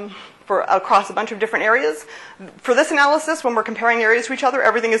for across a bunch of different areas. For this analysis, when we're comparing the areas to each other,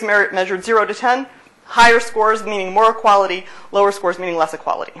 everything is measured 0 to 10. Higher scores meaning more equality, lower scores meaning less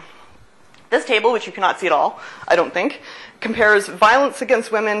equality. This table, which you cannot see at all, I don't think, compares violence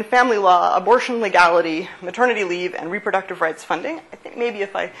against women, family law, abortion legality, maternity leave, and reproductive rights funding. I think maybe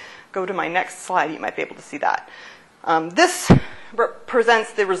if I go to my next slide, you might be able to see that. This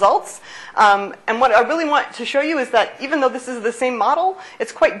represents the results. And what I really want to show you is that even though this is the same model,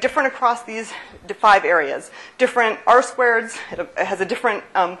 it's quite different across these 5 areas. Different R-squareds, it has a different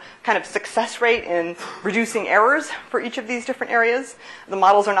kind of success rate in reducing errors for each of these different areas. The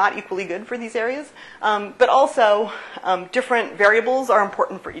models are not equally good for these areas. But also, different variables are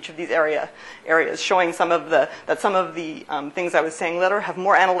important for each of these areas, showing that some of the things I was saying later have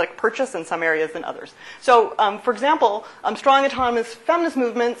more analytic purchase in some areas than others. So, for example, strong autonomy autonomous feminist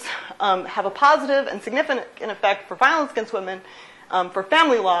movements have a positive and significant effect for violence against women, for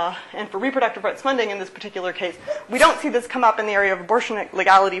family law, and for reproductive rights funding in this particular case. We don't see this come up in the area of abortion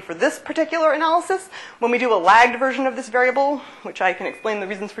legality for this particular analysis. When we do a lagged version of this variable, which I can explain the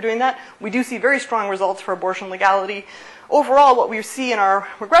reasons for doing that, we do see very strong results for abortion legality. Overall, what we see in our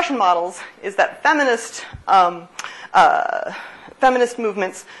regression models is that feminist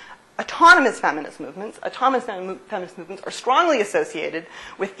movements, autonomous feminist movements are strongly associated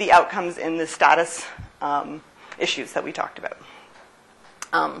with the outcomes in the status issues that we talked about.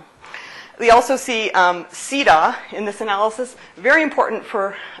 We also see CEDA in this analysis, very important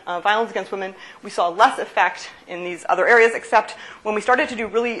for violence against women. We saw less effect in these other areas, except when we started to do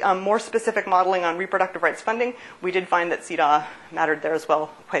really more specific modeling on reproductive rights funding, we did find that CEDA mattered there as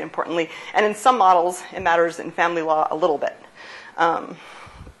well, quite importantly. And in some models, it matters in family law a little bit.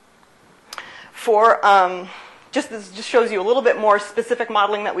 This just shows you a little bit more specific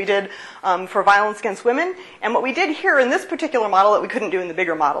modeling that we did for violence against women. And what we did here in this particular model that we couldn't do in the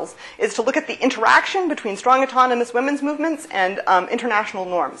bigger models is to look at the interaction between strong autonomous women's movements and international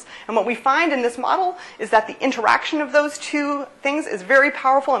norms. And what we find in this model is that the interaction of those two things is very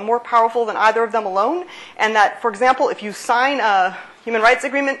powerful and more powerful than either of them alone. And that, for example, if you sign a human rights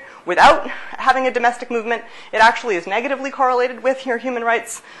agreement without having a domestic movement, it actually is negatively correlated with your human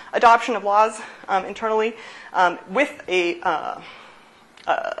rights adoption of laws internally. With a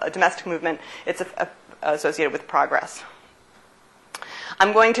domestic movement, it's associated with progress.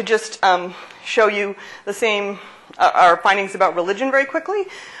 I'm going to just show you the same our findings about religion very quickly.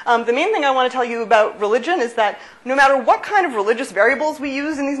 The main thing I want to tell you about religion is that no matter what kind of religious variables we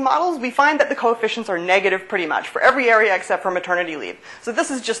use in these models, we find that the coefficients are negative pretty much for every area except for maternity leave. So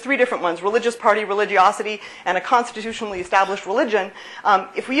this is just 3 different ones: religious party, religiosity, and a constitutionally established religion.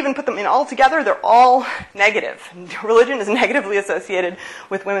 If we even put them in all together, they're all negative. Religion is negatively associated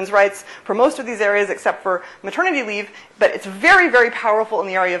with women's rights for most of these areas except for maternity leave, but it's very, very powerful in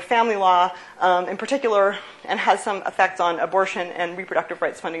the area of family law in particular, and has some effects on abortion and reproductive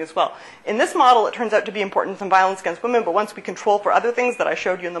rights funding as well. In this model, it turns out to be important in violence against women, but once we control for other things that I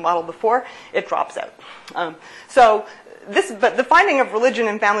showed you in the model before, it drops out. But the finding of religion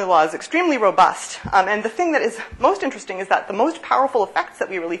in family law is extremely robust. And the thing that is most interesting is that the most powerful effects that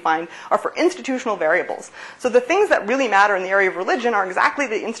we really find are for institutional variables. So the things that really matter in the area of religion are exactly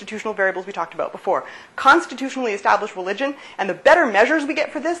the institutional variables we talked about before. Constitutionally established religion, and the better measures we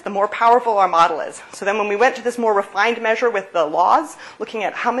get for this, the more powerful our model is. So then when we went to this more refined measure with the laws, looking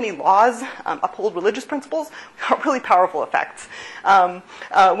at how many laws uphold religious principles, we got really powerful effects.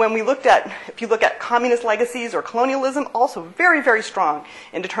 When we looked at, if you look at communist legacies or colonialism, also very, very strong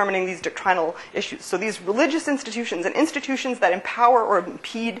in determining these doctrinal issues. So these religious institutions and institutions that empower or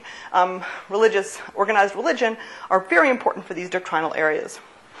impede organized religion are very important for these doctrinal areas.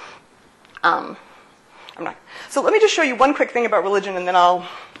 So let me just show you one quick thing about religion, and then I'll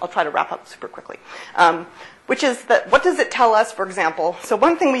try to wrap up super quickly. Which is that, what does it tell us, for example? So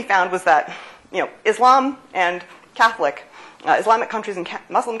one thing we found was that, Islam and Catholic, Islamic countries and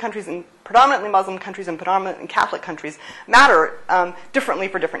Muslim countries and predominantly Muslim countries and predominantly Catholic countries matter differently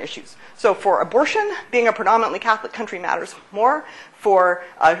for different issues. So for abortion, being a predominantly Catholic country matters more. For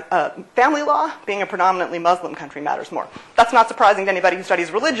family law, being a predominantly Muslim country matters more. That's not surprising to anybody who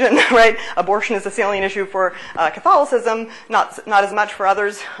studies religion, right? Abortion is a salient issue for Catholicism, not as much for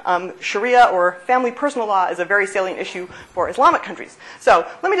others. Sharia or family personal law is a very salient issue for Islamic countries. So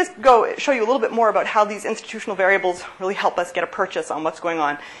let me just go show you a little bit more about how these institutional variables really help us get a purchase on what's going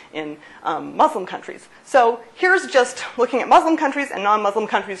on in Muslim countries. So here's just looking at Muslim countries and non-Muslim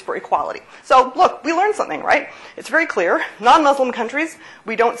countries for equality. So look, we learned something, right? It's very clear. Non-Muslim countries,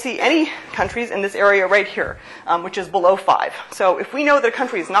 we don't see any countries in this area right here, which is below 5. So if we know that a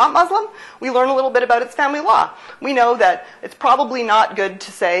country is not Muslim, we learn a little bit about its family law. We know that it's probably not good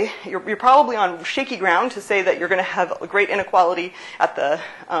to say, you're probably on shaky ground to say that you're going to have a great inequality at the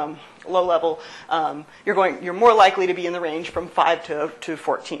low level. You're more likely to be in the range from 5 to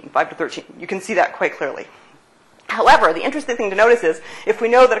 14, 5 to 13. You can see that quite clearly. However, the interesting thing to notice is if we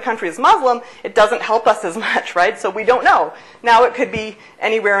know that a country is Muslim, it doesn't help us as much, right? So we don't know. Now it could be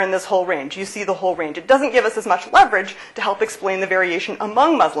anywhere in this whole range. You see the whole range. It doesn't give us as much leverage to help explain the variation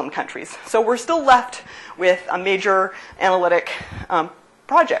among Muslim countries. So we're still left with a major analytic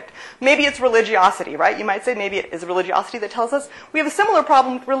project. Maybe it's religiosity, right? You might say maybe it is religiosity that tells us. We have a similar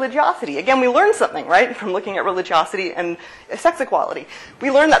problem with religiosity. Again, we learned something, right, from looking at religiosity and sex equality.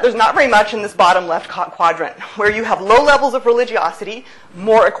 We learned that there's not very much in this bottom left quadrant where you have low levels of religiosity,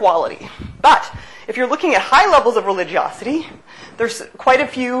 more equality. But if you're looking at high levels of religiosity, there's quite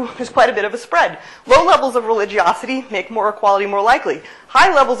a bit of a spread. Low levels of religiosity make more equality more likely.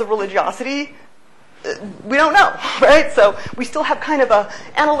 High levels of religiosity, we don't know, right? So we still have kind of an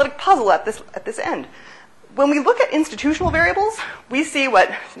analytic puzzle at this end. When we look at institutional variables, we see what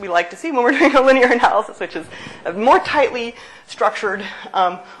we like to see when we're doing a linear analysis, which is a more tightly structured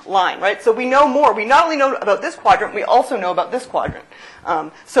line, right? So we know more. We not only know about this quadrant, we also know about this quadrant.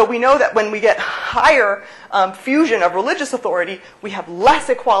 So we know that when we get higher fusion of religious authority, we have less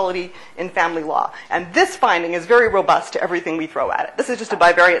equality in family law. And this finding is very robust to everything we throw at it. This is just a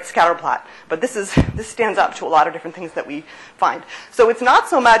bivariate scatter plot, but this stands up to a lot of different things that we find. So it's not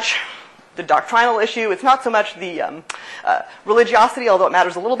so much the doctrinal issue. It's not so much the religiosity, although it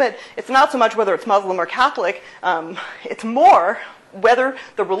matters a little bit. It's not so much whether it's Muslim or Catholic. It's more whether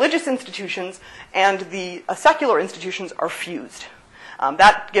the religious institutions and the secular institutions are fused.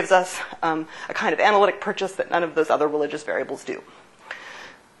 That gives us a kind of analytic purchase that none of those other religious variables do.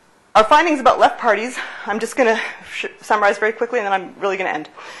 Our findings about left parties, I'm just going to summarize very quickly, and then I'm really going to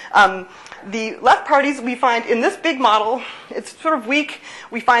end. The left parties we find in this big model, it's sort of weak.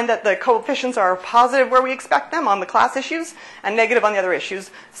 We find that the coefficients are positive where we expect them on the class issues and negative on the other issues.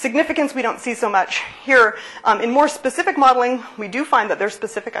 Significance we don't see so much here. In more specific modeling, we do find that they're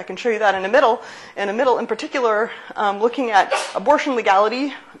specific. I can show you that in the middle. In particular, looking at abortion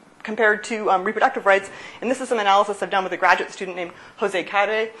legality compared to reproductive rights. And this is some analysis I've done with a graduate student named Jose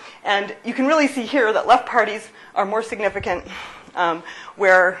Carre. And you can really see here that left parties are more significant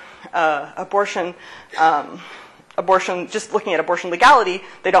where abortion, just looking at abortion legality,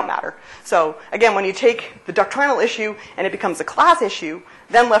 they don't matter. So again, when you take the doctrinal issue and it becomes a class issue,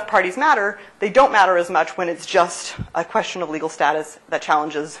 then left parties matter. They don't matter as much when it's just a question of legal status that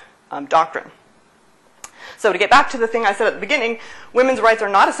challenges doctrine. So to get back to the thing I said at the beginning, women's rights are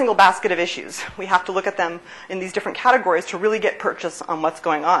not a single basket of issues. We have to look at them in these different categories to really get purchase on what's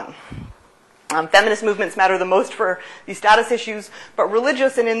going on. Feminist movements matter the most for these status issues, but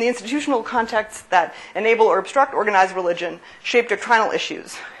religious and in the institutional contexts that enable or obstruct organized religion shape doctrinal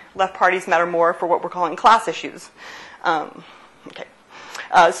issues. Left parties matter more for what we're calling class issues.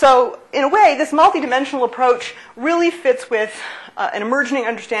 So in a way, this multidimensional approach really fits with an emerging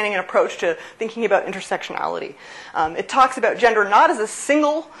understanding and approach to thinking about intersectionality. It talks about gender not as a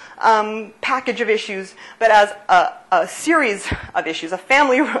single package of issues, but as a series of issues, a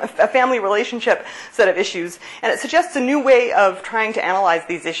family relationship set of issues. And it suggests a new way of trying to analyze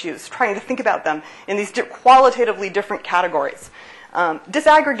these issues, trying to think about them in these qualitatively different categories.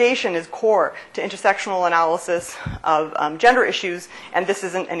 Disaggregation is core to intersectional analysis of gender issues, and this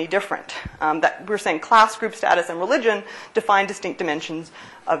isn't any different. That we're saying class, group status, and religion define distinct dimensions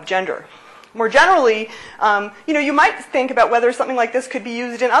of gender. More generally, you might think about whether something like this could be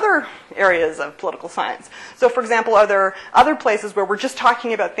used in other areas of political science. So, for example, are there other places where we're just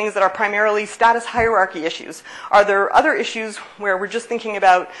talking about things that are primarily status hierarchy issues? Are there other issues where we're just thinking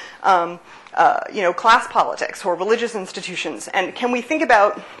about class politics or religious institutions? And can we think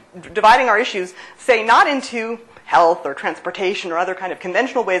about dividing our issues, say, not into health or transportation or other kind of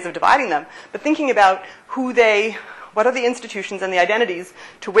conventional ways of dividing them, but thinking about what are the institutions and the identities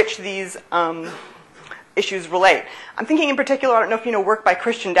to which these issues relate? I'm thinking in particular, I don't know if you know work by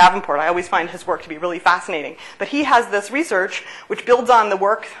Christian Davenport. I always find his work to be really fascinating. But he has this research which builds on the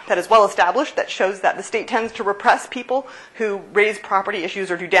work that is well established that shows that the state tends to repress people who raise property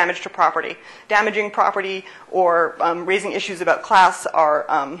issues or do damage to property. Damaging property or raising issues about class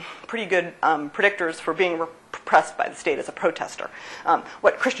are pretty good predictors for being repressed by the state as a protester.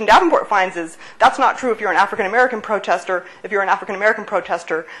 What Christian Davenport finds is that's not true if you're an African-American protester. If you're an African-American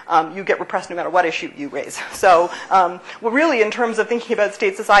protester, you get repressed no matter what issue you raise. So really, in terms of thinking about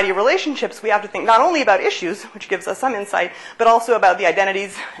state-society relationships, we have to think not only about issues, which gives us some insight, but also about the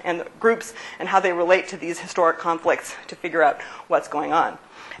identities and the groups and how they relate to these historic conflicts to figure out what's going on.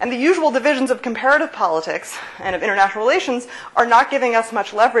 And the usual divisions of comparative politics and of international relations are not giving us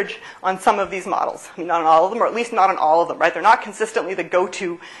much leverage on some of these models. I mean, not on all of them, or at least not on all of them, right? They're not consistently the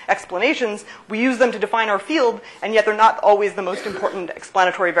go-to explanations. We use them to define our field, and yet they're not always the most important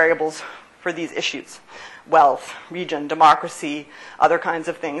explanatory variables for these issues. Wealth, region, democracy, other kinds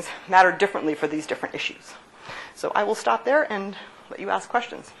of things matter differently for these different issues. So I will stop there and let you ask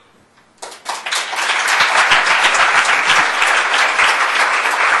questions.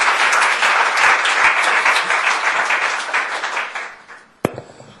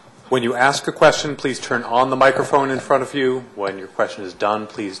 When you ask a question, please turn on the microphone in front of you. When your question is done,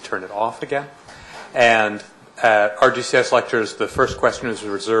 please turn it off again. And at RGCS lectures, the first question is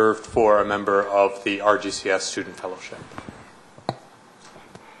reserved for a member of the RGCS Student Fellowship.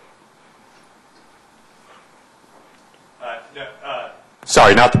 No,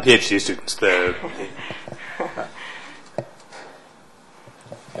 sorry, not the PhD students. The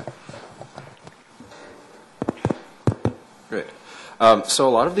Great. So a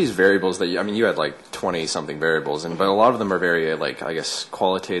lot of these variables that you had like 20-something variables, but a lot of them are very, like, I guess,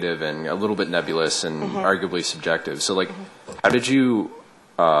 qualitative and a little bit nebulous and arguably subjective. So, like, how did you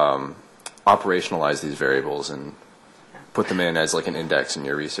operationalize these variables and put them in as like an index in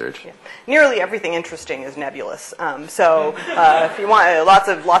your research? Yeah. Nearly everything interesting is nebulous. If you want,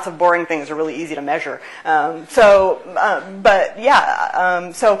 lots of boring things are really easy to measure. So I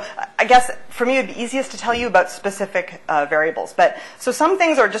guess for me it'd be easiest to tell you about specific variables. But so some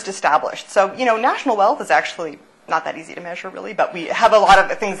things are just established. So national wealth is actually not that easy to measure, really, but we have a lot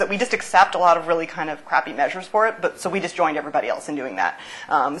of things that we just accept a lot of really kind of crappy measures for it, so we just joined everybody else in doing that.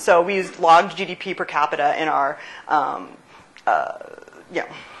 So we used logged GDP per capita in our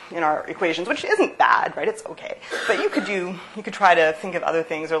in our equations, which isn't bad, right? It's okay. But you could try to think of other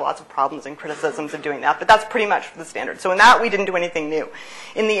things. There are lots of problems and criticisms of doing that, but that's pretty much the standard. So in that, we didn't do anything new.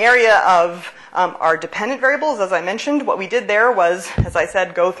 In the area of our dependent variables, as I mentioned, what we did there was, as I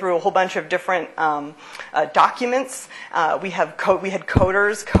said, go through a whole bunch of different documents. We had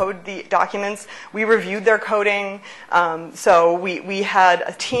coders code the documents. We reviewed their coding. So we had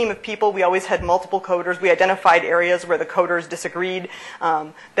a team of people. We always had multiple coders. We identified areas where the coders disagreed.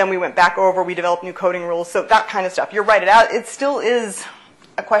 Then we went back over. We developed new coding rules. So that kind of stuff. You're right. It still is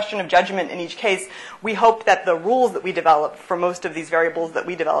a question of judgment in each case. We hope that the rules that we developed for most of these variables that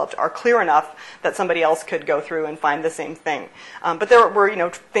we developed are clear enough that somebody else could go through and find the same thing. But there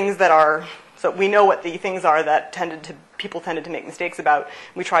were, things that are, so we know what the things are that people tended to make mistakes about.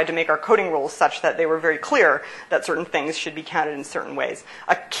 We tried to make our coding rules such that they were very clear that certain things should be counted in certain ways.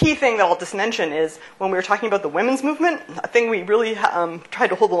 A key thing that I'll just mention is when we were talking about the women's movement, a thing we really tried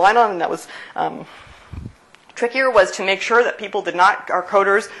to hold the line on, and that was trickier, was to make sure that people did not, our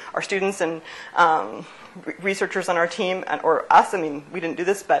coders, our students, and researchers on our team, or us, we didn't do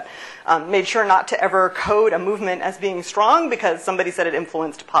this, but made sure not to ever code a movement as being strong because somebody said it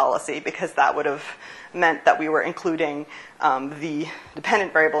influenced policy, because that would have meant that we were including the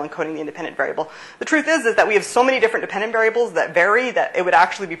dependent variable and coding the independent variable. The truth is that we have so many different dependent variables that vary that it would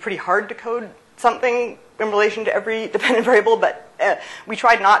actually be pretty hard to code something in relation to every dependent variable, but we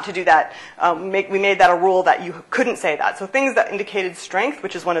tried not to do that. We made that a rule that you couldn't say that. So things that indicated strength,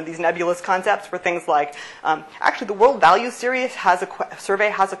 which is one of these nebulous concepts, were things like, actually the World Values Survey has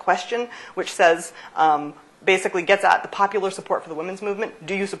a question which says, basically gets at the popular support for the women's movement.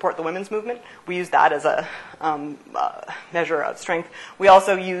 Do you support the women's movement? We used that as a measure of strength. We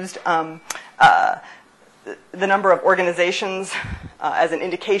also used the number of organizations as an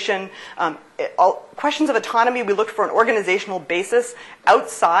indication. Questions of autonomy, we looked for an organizational basis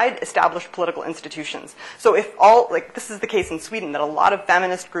outside established political institutions. So if this is the case in Sweden, that a lot of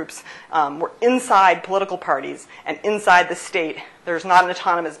feminist groups were inside political parties and inside the state. There's not an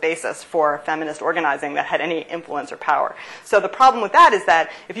autonomous basis for feminist organizing that had any influence or power. So the problem with that is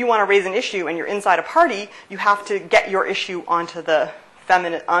that if you want to raise an issue and you're inside a party, you have to get your issue onto the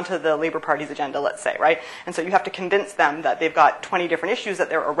Labour Party's agenda, let's say, right? And so you have to convince them that they've got 20 different issues that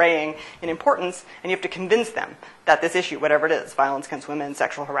they're arraying in importance, and you have to convince them that this issue, whatever it is, violence against women,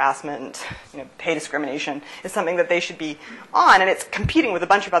 sexual harassment, pay discrimination, is something that they should be on, and it's competing with a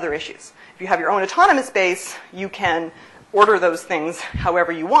bunch of other issues. If you have your own autonomous base, you can order those things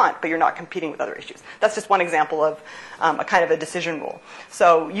however you want, but you're not competing with other issues. That's just one example of a kind of a decision rule.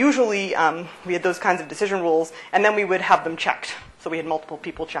 So usually we had those kinds of decision rules, and then we would have them checked. So we had multiple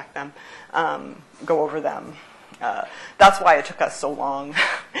people check them, go over them. That's why it took us so long.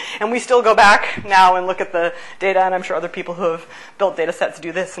 And we still go back now and look at the data, and I'm sure other people who have built data sets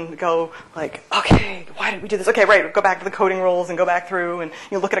do this and go like, okay, why did we do this? Okay, right, go back to the coding rules and go back through and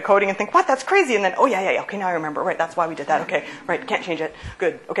look at a coding and think, what, that's crazy. And then, oh yeah, okay, now I remember. Right, that's why we did that. Okay, right, can't change it.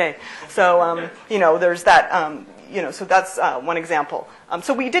 Good, okay. So, there's that, so that's one example.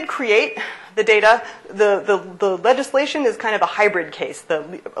 So we did create the data. The legislation is kind of a hybrid case.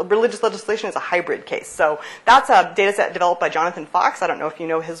 The religious legislation is a hybrid case. So that's a data set developed by Jonathan Fox. I don't know if you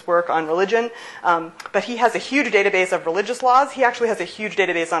know his work on religion, but he has a huge database of religious laws. He actually has a huge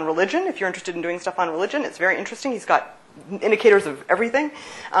database on religion. If you're interested in doing stuff on religion, it's very interesting. He's got indicators of everything.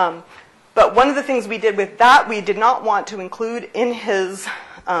 But one of the things we did with that, we did not want to include in his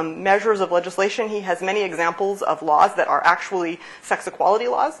measures of legislation. He has many examples of laws that are actually sex equality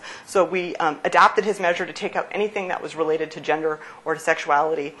laws. So we adapted his measure to take out anything that was related to gender or to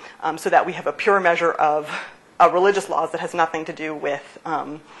sexuality, so that we have a pure measure of religious laws that has nothing to do with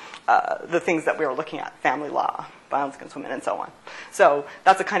the things that we were looking at, family law, violence against women, and so on. So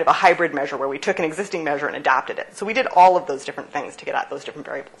that's a kind of a hybrid measure where we took an existing measure and adapted it. So we did all of those different things to get at those different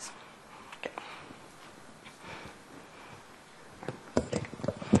variables. Okay.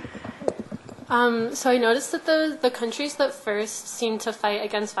 So I noticed that the countries that first seemed to fight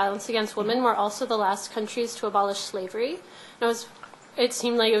against violence against women were also the last countries to abolish slavery. And it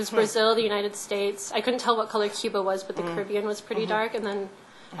seemed like it was Brazil, the United States. I couldn't tell what color Cuba was, but the Caribbean was pretty dark. And then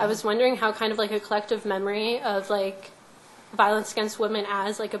I was wondering how kind of like a collective memory of like violence against women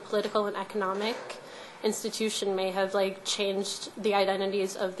as like a political and economic institution may have like changed the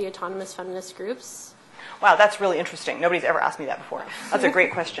identities of the autonomous feminist groups. Wow, that's really interesting. Nobody's ever asked me that before. That's a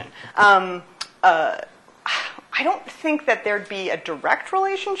great question. I don't think that there'd be a direct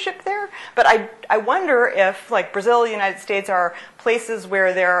relationship there, but I wonder if, like Brazil, the United States are places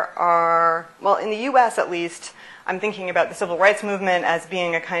where there are, well, in the U.S. at least, I'm thinking about the civil rights movement as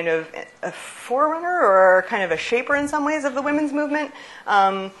being a kind of a forerunner or kind of a shaper in some ways of the women's movement.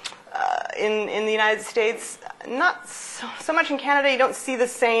 In the United States, not so much in Canada, you don't see the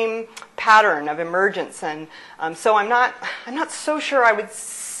same pattern of emergence, and so I'm not so sure I would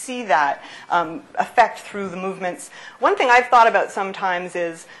see that effect through the movements. One thing I've thought about sometimes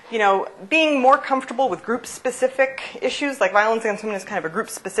is, being more comfortable with group-specific issues, like violence against women is kind of a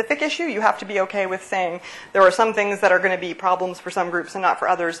group-specific issue. You have to be okay with saying there are some things that are going to be problems for some groups and not for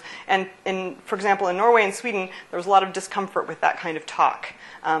others. And for example, in Norway and Sweden, there was a lot of discomfort with that kind of talk.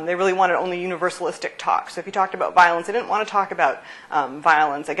 They really wanted only universalistic talk. So if you talked about violence, they didn't want to talk about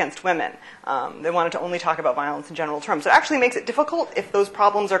violence against women. They wanted to only talk about violence in general terms. So it actually makes it difficult if those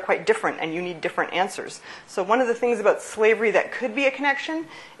problems are quite different and you need different answers. So one of the things about slavery that could be a connection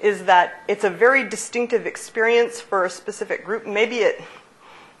is that it's a very distinctive experience for a specific group. Maybe it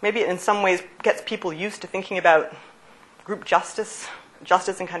in some ways gets people used to thinking about group justice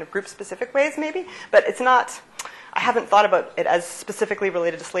in kind of group-specific ways maybe, but it's not. I haven't thought about it as specifically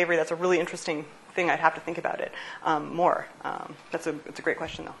related to slavery. That's a really interesting thing. I'd have to think about it more. It's a great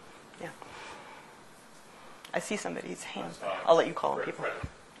question, though. Yeah. I see somebody's hand. I'll let you call on people.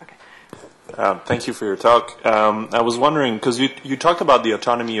 Okay. Thank you for your talk. I was wondering, because you talked about the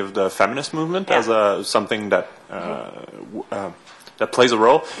autonomy of the feminist movement as something that that plays a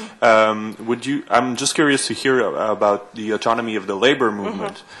role. I'm just curious to hear about the autonomy of the labor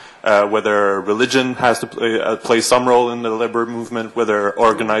movement. Whether religion has to play some role in the labor movement, whether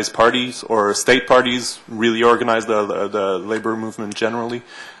organized parties or state parties really organize the labor movement generally,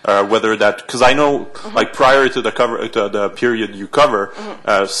 whether that, because I know, like prior to the period you cover,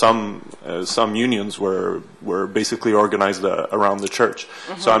 some unions were basically organized around the church.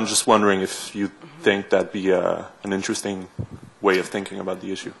 So I'm just wondering if you think that'd be an interesting way of thinking about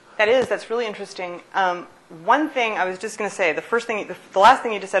the issue. That's really interesting. One thing I was just going to say, the last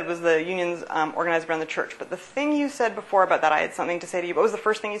thing you just said was the unions organized around the church. But the thing you said before about that, I had something to say to you. What was the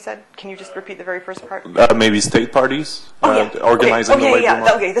first thing you said? Can you just repeat the very first part? Maybe state parties organizing the labor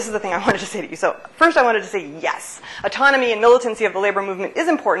movement. Okay, this is the thing I wanted to say to you. So first I wanted to say yes. Autonomy and militancy of the labor movement is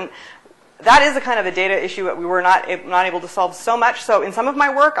important. That is a kind of a data issue that we were not able to solve so much. So in some of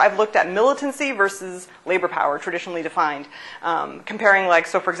my work, I've looked at militancy versus labor power, traditionally defined, comparing, like,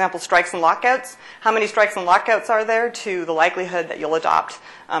 so for example, strikes and lockouts. How many strikes and lockouts are there to the likelihood that you'll adopt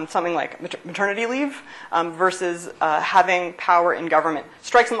something like maternity leave versus having power in government?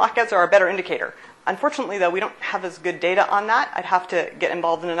 Strikes and lockouts are a better indicator. Unfortunately, though, we don't have as good data on that. I'd have to get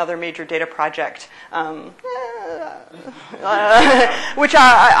involved in another major data project, which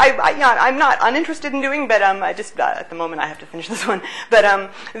I'm not uninterested in doing, but I just at the moment I have to finish this one. But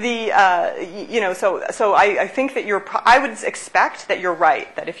so I think that I would expect that you're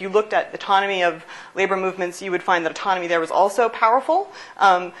right, that if you looked at autonomy of labor movements, you would find that autonomy there was also powerful.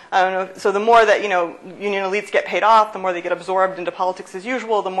 I don't know. So the more that union elites get paid off, the more they get absorbed into politics as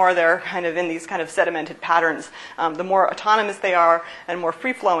usual, the more they're kind of in these kind of sedimented patterns. The more autonomous they are and more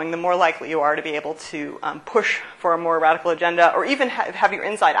free-flowing, the more likely you are to be able to push for a more radical agenda, or even have your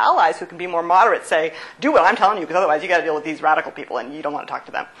inside allies who can be more moderate say, do what I'm telling you, because otherwise you got to deal with these radical people and you don't want to talk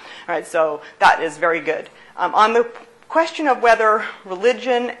to them. All right, so that is very good. On the question of whether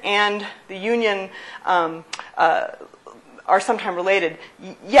religion and the union are sometimes related.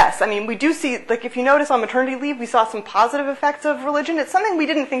 Yes, I mean, we do see, like if you notice on maternity leave, we saw some positive effects of religion. It's something we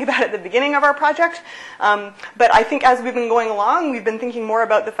didn't think about at the beginning of our project, but I think as we've been going along, we've been thinking more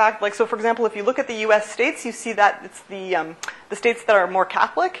about the fact, like, so for example, if you look at the U.S. states, you see that it's the states that are more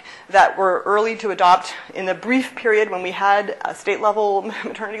Catholic that were early to adopt in the brief period when we had state-level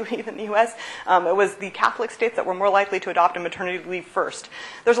maternity leave in the U.S. It was the Catholic states that were more likely to adopt a maternity leave first.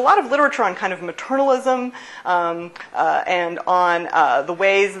 There's a lot of literature on kind of maternalism and on the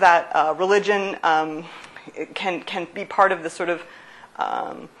ways that religion can be part of the sort of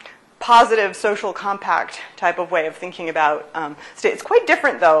positive social compact type of way of thinking about state. It's quite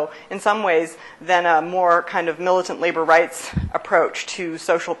different, though, in some ways, than a more kind of militant labor rights approach to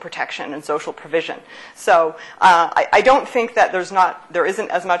social protection and social provision. So I don't think that there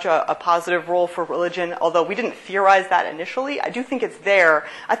isn't as much a positive role for religion, although we didn't theorize that initially. I do think it's there.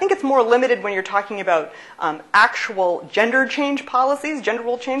 I think it's more limited when you're talking about actual gender change policies, gender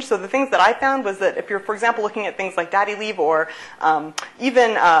role change. So the things that I found was that if you're, for example, looking at things like daddy leave or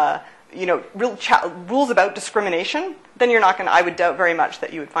even rules about discrimination, then you're not going to, I would doubt very much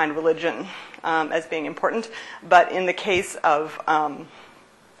that you would find religion as being important. But in the case of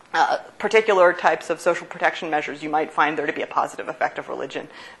particular types of social protection measures, you might find there to be a positive effect of religion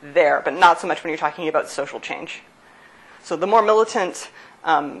there, but not so much when you're talking about social change. So the more militant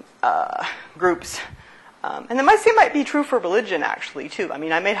groups, and the same might be true for religion, actually, too. I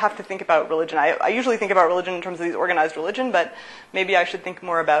mean, I may have to think about religion. I usually think about religion in terms of these organized religion, but maybe I should think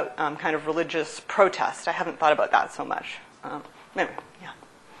more about kind of religious protest. I haven't thought about that so much. Anyway, yeah.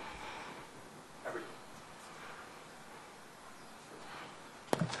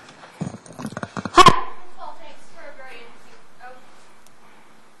 Hi. Well, thanks for a very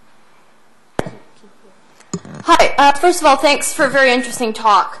interesting. Hi. First of all, thanks for a very interesting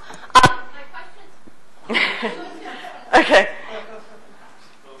talk. Okay.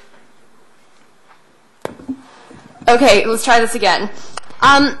 Okay, let's try this again.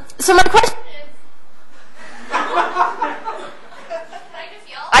 So my question is... Can I just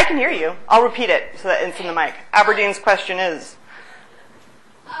yell? I can hear you. I'll repeat it so that it's in the mic. Aberdeen's question is...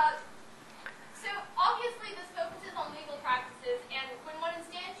 So obviously this focuses on legal practices, and when one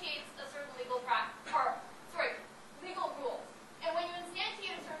instantiates a certain legal rule, and when you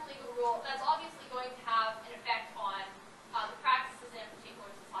instantiate a certain legal rule, that's obviously going to have an effect on the practices in a particular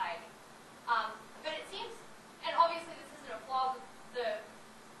society. But it seems, and obviously this isn't a flaw with the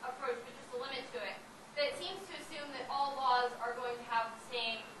approach, but just a limit to it, that it seems to assume that all laws are going to have the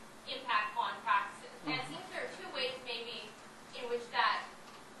same impact on practices. And it seems there are two ways maybe in which that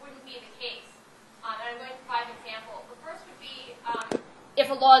wouldn't be the case. And I'm going to provide an example. The first would be if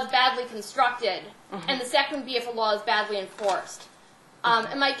a law is badly constructed, and the second would be if a law is badly enforced.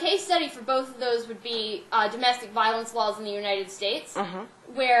 And my case study for both of those would be domestic violence laws in the United States,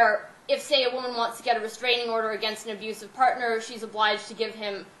 where if, say, a woman wants to get a restraining order against an abusive partner, she's obliged to give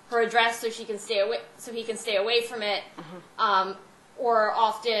him her address so she can stay away, so he can stay away from it. Or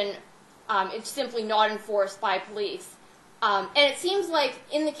often, it's simply not enforced by police. And it seems like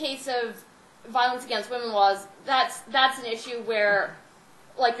in the case of violence against women laws, that's an issue where,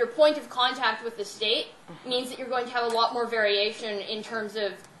 like, your point of contact with the state means that you're going to have a lot more variation in terms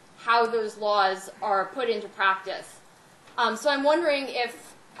of how those laws are put into practice. So I'm wondering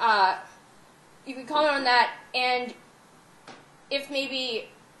if you could comment on that, and if maybe,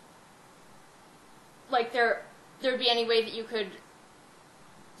 like, there'd be any way that you could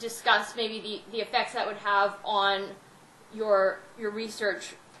discuss maybe the effects that would have on your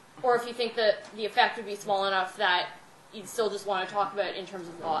research, or if you think that the effect would be small enough that you'd still just want to talk about it in terms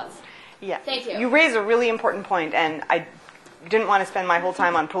of laws. Yeah. Thank you. You raise a really important point, and I didn't want to spend my whole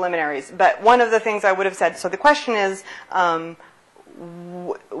time on preliminaries. But one of the things I would have said, so the question is,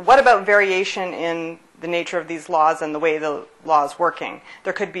 what about variation in the nature of these laws and the way the law is working?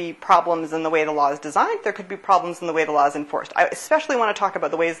 There could be problems in the way the law is designed. There could be problems in the way the law is enforced. I especially want to talk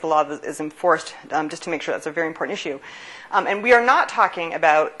about the ways the law is enforced, just to make sure that's a very important issue. And we are not talking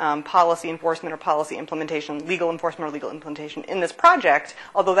about policy enforcement or policy implementation, legal enforcement or legal implementation in this project,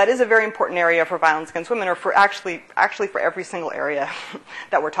 although that is a very important area for violence against women, or for actually for every single area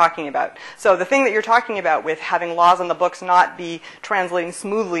that we're talking about. So the thing that you're talking about with having laws on the books not be translating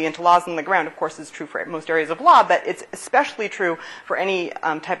smoothly into laws on the ground, of course, is true for most areas of law, but it's especially true for any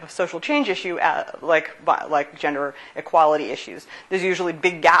type of social change issue like gender equality issues. There's usually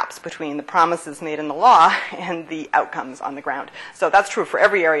big gaps between the promises made in the law and the outcomes on the ground. So that's true for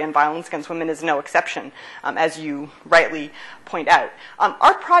every area, and violence against women is no exception, as you rightly point out.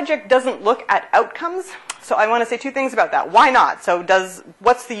 Our project doesn't look at outcomes So I want to say two things about that. Why not? So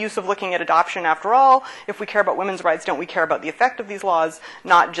what's the use of looking at adoption after all? If we care about women's rights, don't we care about the effect of these laws,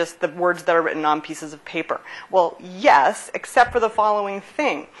 not just the words that are written on pieces of paper? Well, yes, except for the following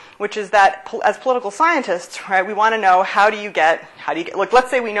thing, which is that as political scientists, right, we want to know how do you get, look, let's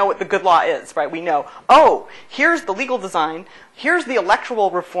say we know what the good law is, right? We know, oh, here's the legal design, here's the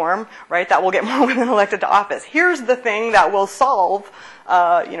electoral reform, right, that will get more women elected to office. Here's the thing that will solve,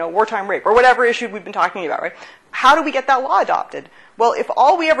 wartime rape, or whatever issue we've been talking about, right? How do we get that law adopted? Well, if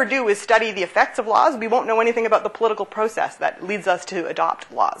all we ever do is study the effects of laws, we won't know anything about the political process that leads us to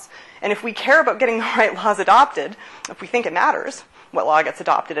adopt laws. And if we care about getting the right laws adopted, if we think it matters what law gets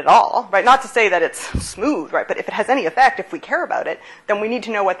adopted at all, right? Not to say that it's smooth, right? But if it has any effect, if we care about it, then we need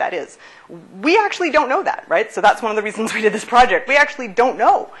to know what that is. We actually don't know that, right? So that's one of the reasons we did this project. We actually don't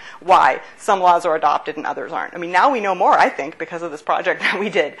know why some laws are adopted and others aren't. I mean, now we know more, I think, because of this project that we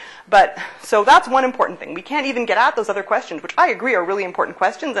did. But, so that's one important thing. We can't even get at those other questions, which I agree are really important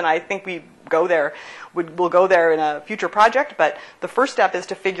questions, and I think we'll go there in a future project, but the first step is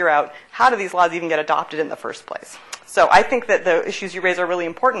to figure out how do these laws even get adopted in the first place. So I think that the issues you raise are really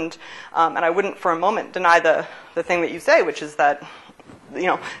important, and I wouldn't for a moment deny the thing that you say, which is that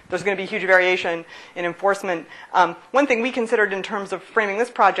there's going to be huge variation in enforcement. One thing we considered in terms of framing this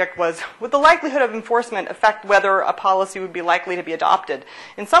project was, would the likelihood of enforcement affect whether a policy would be likely to be adopted?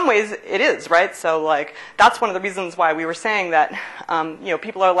 In some ways, it is, right? So, that's one of the reasons why we were saying that,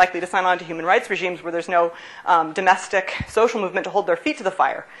 people are likely to sign on to human rights regimes where there's no domestic social movement to hold their feet to the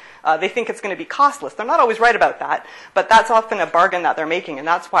fire. They think it's going to be costless. They're not always right about that, but that's often a bargain that they're making, and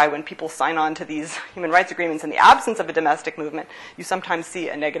that's why when people sign on to these human rights agreements in the absence of a domestic movement, you sometimes see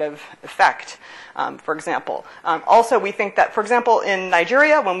a negative effect, for example. Also, we think that, for example, in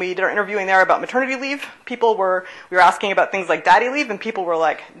Nigeria, when we did our interviewing there about maternity leave, we were asking about things like daddy leave, and people were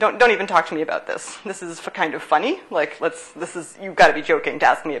like, don't even talk to me about this. This is kind of funny. You've got to be joking to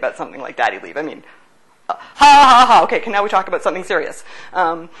ask me about something like daddy leave. I mean, ha ha ha, okay, now we talk about something serious.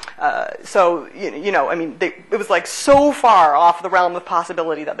 It was so far off the realm of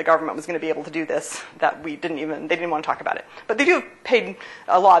possibility that the government was going to be able to do this that they didn't want to talk about it. But they do have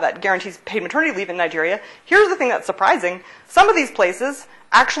a law that guarantees paid maternity leave in Nigeria. Here's the thing that's surprising. Some of these places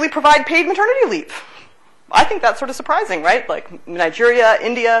actually provide paid maternity leave. I think that's sort of surprising, right? Like Nigeria,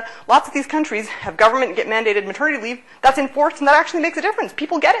 India, lots of these countries have government-mandated maternity leave that's enforced, and that actually makes a difference.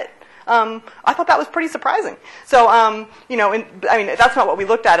 People get it. I thought that was pretty surprising. So, that's not what we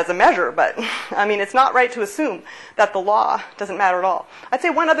looked at as a measure, but, it's not right to assume that the law doesn't matter at all. I'd say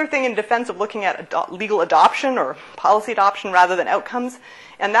one other thing in defense of looking at legal adoption or policy adoption rather than outcomes,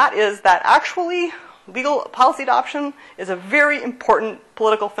 and that is that actually legal policy adoption is a very important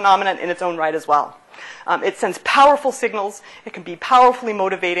political phenomenon in its own right as well. It sends powerful signals. It can be powerfully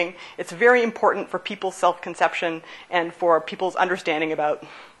motivating. It's very important for people's self-conception and for people's understanding about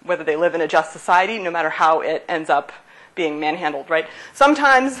whether they live in a just society, no matter how it ends up being manhandled, right?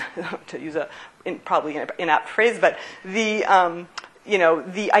 Sometimes, to use probably an inapt phrase, but the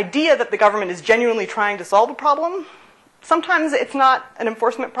idea that the government is genuinely trying to solve a problem, sometimes it's not an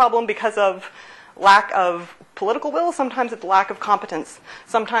enforcement problem because of lack of political will, sometimes it's lack of competence.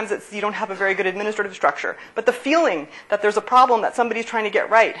 Sometimes it's you don't have a very good administrative structure. But the feeling that there's a problem that somebody's trying to get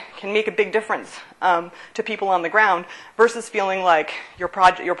right can make a big difference to people on the ground versus feeling like your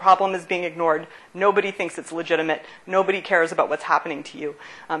problem is being ignored. Nobody thinks it's legitimate. Nobody cares about what's happening to you.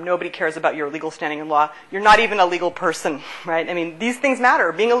 Nobody cares about your legal standing in law. You're not even a legal person, right? These things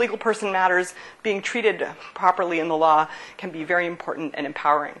matter. Being a legal person matters. Being treated properly in the law can be very important and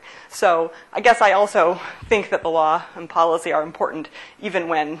empowering. So I guess I also think that the law and policy are important even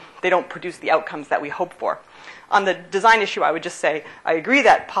when they don't produce the outcomes that we hope for. On the design issue, I would just say I agree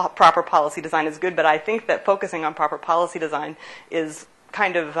that proper policy design is good, but I think that focusing on proper policy design is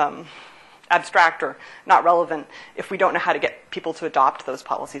kind of abstract or not relevant if we don't know how to get people to adopt those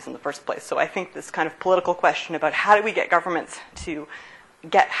policies in the first place. So I think this kind of political question about how do we get governments to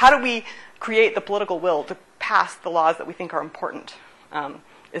how do we create the political will to pass the laws that we think are important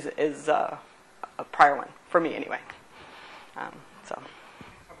is a prior one, for me anyway.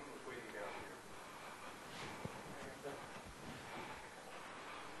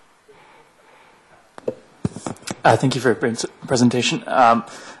 Thank you for your presentation.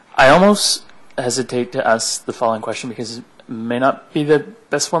 I almost hesitate to ask the following question because it may not be the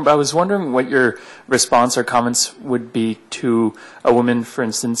best form, but I was wondering what your response or comments would be to a woman, for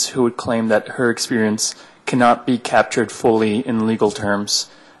instance, who would claim that her experience cannot be captured fully in legal terms.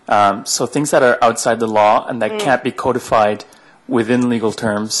 So things that are outside the law and that can't be codified within legal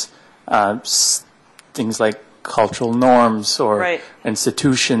terms, things like cultural norms or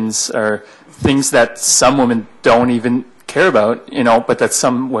institutions or things that some women don't even care about, but that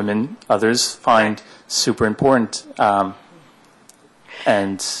some women, others, find super important.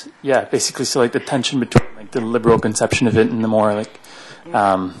 And yeah, basically, so like the tension between like the liberal conception of it and the more like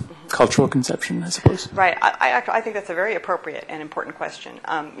cultural conception, I suppose. Right. I think that's a very appropriate and important question.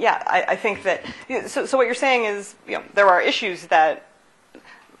 I think that, so what you're saying is, there are issues that,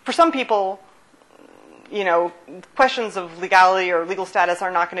 for some people, questions of legality or legal status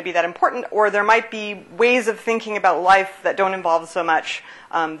are not going to be that important, or there might be ways of thinking about life that don't involve so much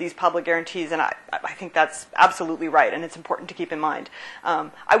these public guarantees, and I think that's absolutely right, and it's important to keep in mind.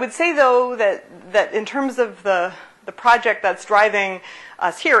 I would say, though, that in terms of the project that's driving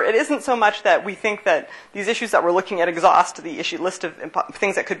us here, it isn't so much that we think that these issues that we're looking at exhaust the issue list of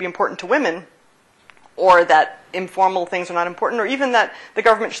things that could be important to women, or that informal things are not important, or even that the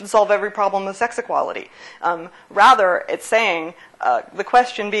government should solve every problem of sex equality. Rather, it's saying, the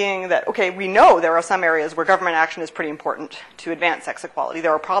question being that, okay, we know there are some areas where government action is pretty important to advance sex equality.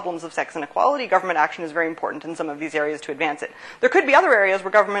 There are problems of sex inequality. Government action is very important in some of these areas to advance it. There could be other areas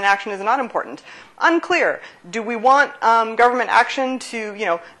where government action is not important. Unclear. Do we want government action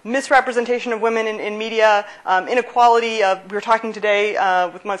to, misrepresentation of women in media, inequality? We were talking today I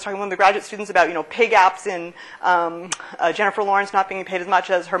was talking with one of the graduate students about, pay gaps in Jennifer Lawrence not being paid as much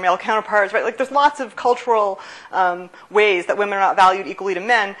as her male counterparts, right? Like, there's lots of cultural ways that women are not valued equally to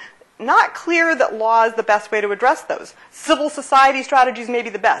men. Not clear that law is the best way to address those. Civil society strategies may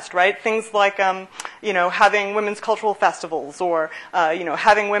be the best, right? Things like, having women's cultural festivals, or,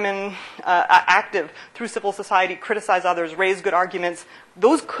 having women active through civil society, criticize others, raise good arguments.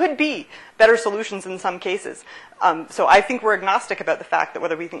 Those could be better solutions in some cases. So I think we're agnostic about the fact that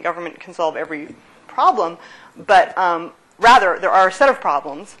whether we think government can solve every problem, but rather, there are a set of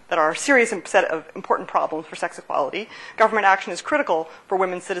problems that are a serious set of important problems for sex equality. Government action is critical for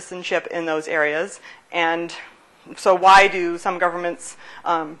women's citizenship in those areas. And so why do some governments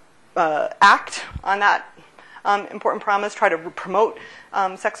act on that important promise, try to promote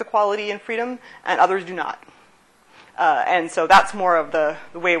sex equality and freedom, and others do not? And so that's more of the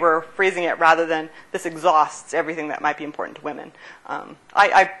way we're phrasing it, rather than this exhausts everything that might be important to women.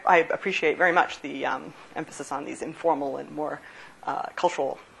 I appreciate very much the emphasis on these informal and more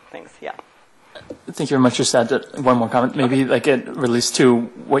cultural things. Yeah. Thank you very much. Just add one more comment. Maybe like it relates to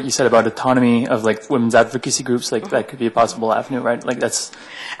what you said about autonomy of like women's advocacy groups. Like that could be a possible avenue, right? Like that's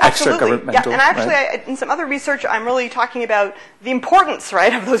extra governmental. Yeah, and actually, right? In some other research, I'm really talking about the importance,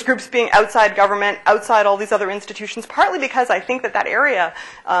 right, of those groups being outside government, outside all these other institutions. Partly because I think that area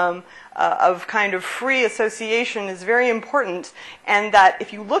of kind of free association is very important, and that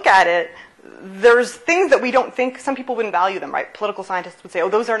if you look at it, there's things that we don't think, some people wouldn't value them, right? Political scientists would say, oh,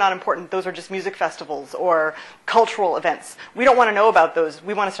 those are not important. Those are just music festivals or cultural events. We don't want to know about those.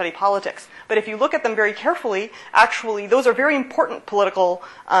 We want to study politics. But if you look at them very carefully, actually, those are very important political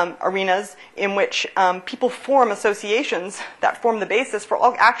arenas in which people form associations that form the basis for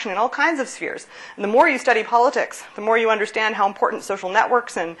all action in all kinds of spheres. And the more you study politics, the more you understand how important social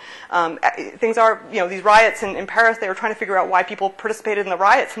networks and things are. These riots in Paris, they were trying to figure out why people participated in the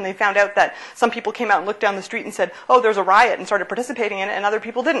riots, and they found out that some people came out and looked down the street and said, oh, there's a riot, and started participating in it, and other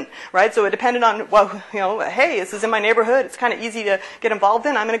people didn't, right? So it depended on, hey, this is in my neighborhood, it's kind of easy to get involved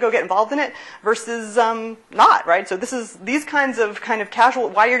in, I'm going to go get involved in it, versus not, right? So this is these kinds of casual,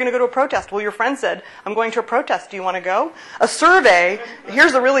 why you're going to go to a protest? Well, your friend said, I'm going to a protest, do you want to go? A survey,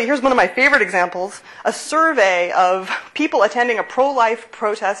 here's one of my favorite examples, a survey of people attending a pro-life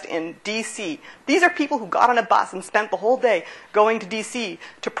protest in D.C. These are people who got on a bus and spent the whole day going to D.C.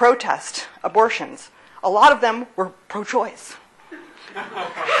 to protest abortions. A lot of them were pro-choice.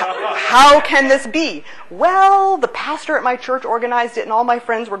 How can this be? Well, the pastor at my church organized it and all my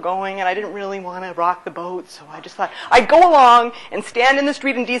friends were going and I didn't really want to rock the boat, so I just thought I'd go along and stand in the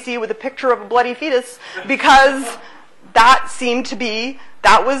street in D.C. with a picture of a bloody fetus because that seemed to be,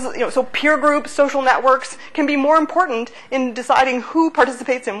 so peer groups, social networks can be more important in deciding who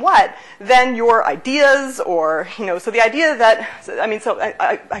participates in what than your ideas or, so the idea that,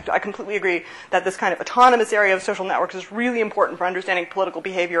 I completely agree that this kind of autonomous area of social networks is really important for understanding political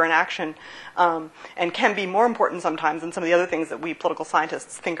behavior and action, and can be more important sometimes than some of the other things that we political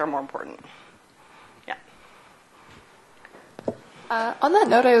scientists think are more important. On that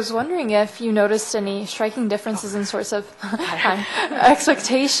note, I was wondering if you noticed any striking differences in sorts of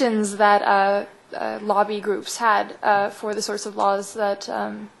expectations that lobby groups had for the sorts of laws that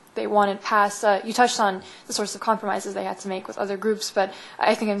they wanted passed. You touched on the sorts of compromises they had to make with other groups, but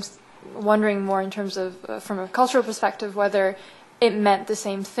I think I'm wondering more in terms of, from a cultural perspective, whether it meant the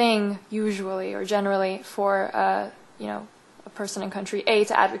same thing usually or generally for, a person in country A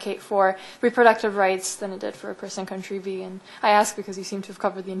to advocate for reproductive rights than it did for a person in country B? And I ask because you seem to have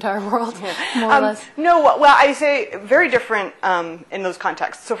covered the entire world, more or less. No, well, I say very different in those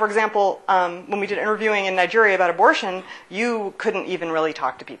contexts. So, for example, when we did interviewing in Nigeria about abortion, you couldn't even really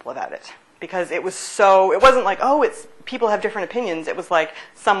talk to people about it because it wasn't like, oh, people have different opinions. It was like,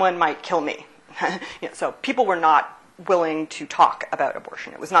 someone might kill me. So people were not willing to talk about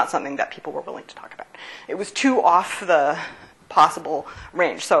abortion. It was not something that people were willing to talk about. It was too off the possible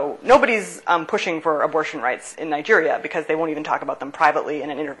range. So nobody's pushing for abortion rights in Nigeria because they won't even talk about them privately in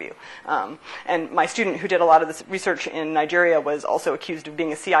an interview. And my student who did a lot of this research in Nigeria was also accused of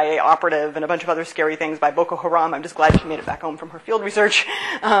being a CIA operative and a bunch of other scary things by Boko Haram. I'm just glad she made it back home from her field research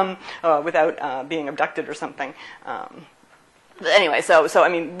without being abducted or something. Anyway, so I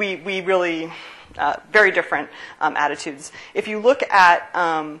mean, we really very different attitudes. If you look at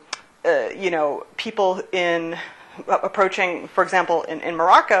people in approaching, for example, in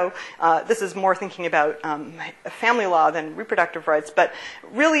Morocco, this is more thinking about family law than reproductive rights. But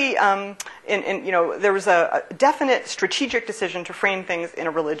really, there was a definite strategic decision to frame things in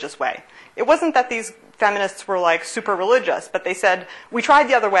a religious way. It wasn't that these feminists were like super religious, but they said, we tried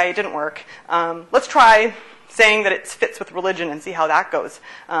the other way, it didn't work. Let's try saying that it fits with religion and see how that goes.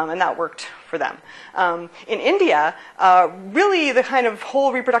 And that worked for them. In India, really the kind of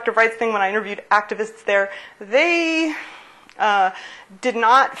whole reproductive rights thing, when I interviewed activists there, they did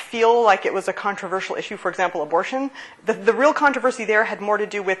not feel like it was a controversial issue, for example, abortion. The real controversy there had more to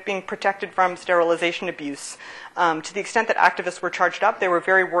do with being protected from sterilization abuse. To the extent that activists were charged up, they were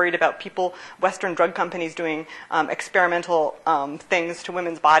very worried about Western drug companies doing experimental things to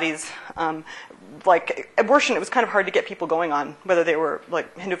women's bodies. Like abortion, it was kind of hard to get people going on, whether they were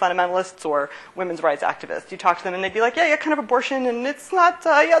like Hindu fundamentalists or women's rights activists. You talk to them and they'd be like, yeah, kind of abortion, and it's not,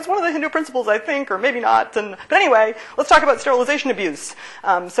 it's one of the Hindu principles, I think, or maybe not. But anyway, let's talk about sterilization abuse.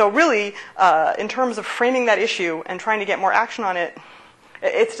 So really, in terms of framing that issue and trying to get more action on it,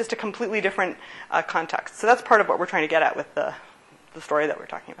 it's just a completely different context. So that's part of what we're trying to get at with the story that we're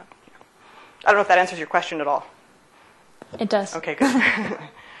talking about. I don't know if that answers your question at all. It does. Okay, good.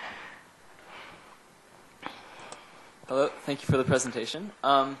 Hello, thank you for the presentation.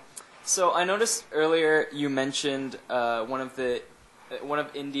 So I noticed earlier you mentioned one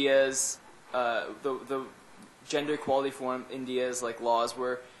of India's the gender equality forum. India's laws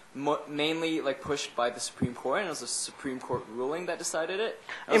were mainly pushed by the Supreme Court, and it was a Supreme Court ruling that decided it.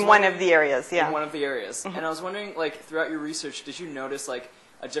 In one of the areas, yeah. In one of the areas, and I was wondering, throughout your research, did you notice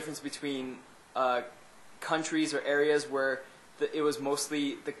a difference between countries or areas where it was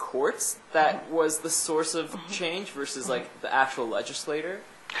mostly the courts that was the source of change versus the actual legislator?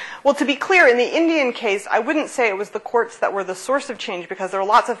 Well, to be clear, in the Indian case, I wouldn't say it was the courts that were the source of change, because there are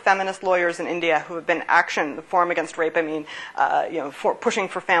lots of feminist lawyers in India who have been the Forum Against Rape, pushing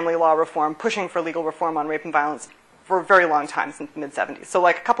for family law reform, pushing for legal reform on rape and violence for a very long time, since the mid-'70s. So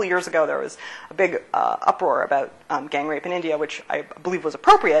a couple of years ago, there was a big uproar about gang rape in India, which I believe was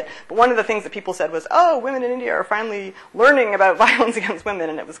appropriate. But one of the things that people said was, oh, women in India are finally learning about violence against women.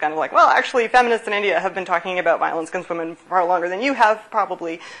 And it was kind of like, well, actually, feminists in India have been talking about violence against women far longer than you have,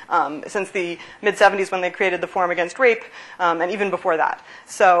 probably, since the mid-'70s when they created the Forum Against Rape, and even before that.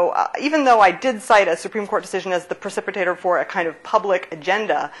 So even though I did cite a Supreme Court decision as the precipitator for a kind of public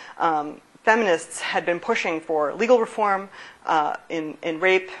agenda, feminists had been pushing for legal reform in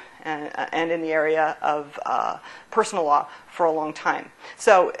rape and in the area of personal law for a long time.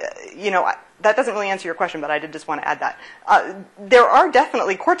 So, that doesn't really answer your question, but I did just want to add that. There are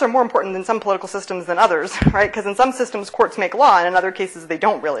definitely, courts are more important in some political systems than others, right? Because in some systems, courts make law, and in other cases, they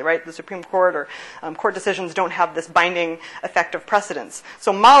don't really, right? The Supreme Court or court decisions don't have this binding effect of precedence.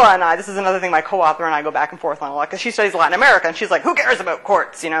 So Mala and I, this is another thing my co-author and I go back and forth on a lot, because she studies Latin America, and she's like, who cares about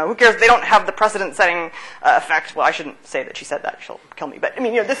courts? Who cares? They don't have the precedent-setting effect. Well, I shouldn't say that she said that. She'll kill me. But,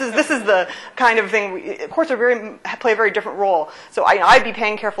 this is the kind of thing, courts play a very different role. So I'd be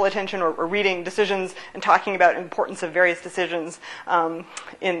paying careful attention or reading decisions and talking about importance of various decisions in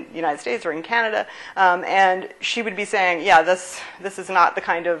the United States or in Canada, and she would be saying, yeah, this is not the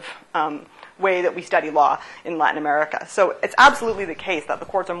kind of way that we study law in Latin America. So it's absolutely the case that the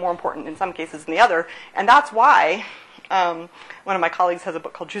courts are more important in some cases than the other, and that's why one of my colleagues has a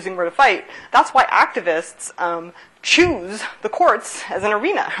book called Choosing Where to Fight. That's why activists choose the courts as an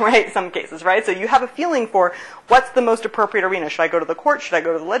arena, right, in some cases, right? So you have a feeling for what's the most appropriate arena. Should I go to the court? Should I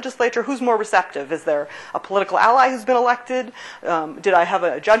go to the legislature? Who's more receptive? Is there a political ally who's been elected? Did I have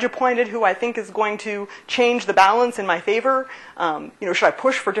a judge appointed who I think is going to change the balance in my favor? Should I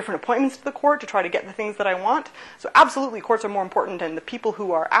push for different appointments to the court to try to get the things that I want? So absolutely, courts are more important, and the people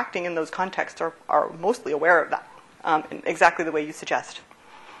who are acting in those contexts are mostly aware of that. in exactly the way you suggest.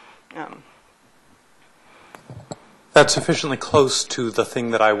 That's sufficiently close to the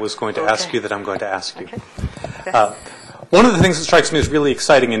thing that I was going to ask you that I'm going to ask you. Okay. One of the things that strikes me as really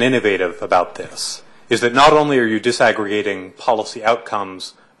exciting and innovative about this is that not only are you disaggregating policy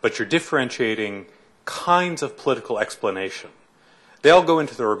outcomes, but you're differentiating kinds of political explanation. They all go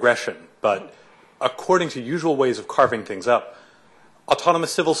into the regression, but according to usual ways of carving things up,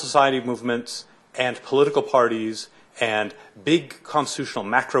 autonomous civil society movements and political parties and big constitutional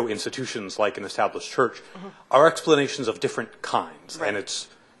macro institutions like an established church are explanations of different kinds. Right. And it's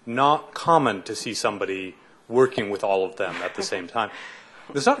not common to see somebody working with all of them at the same time.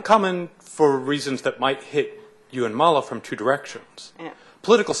 It's not common for reasons that might hit you and Mala from two directions. Yeah.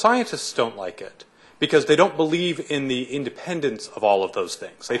 Political scientists don't like it because they don't believe in the independence of all of those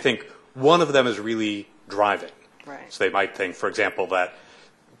things. They think one of them is really driving. Right. So they might think, for example, that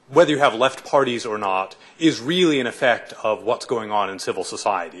whether you have left parties or not is really an effect of what's going on in civil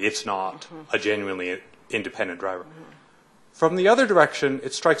society. It's not a genuinely independent driver. From the other direction,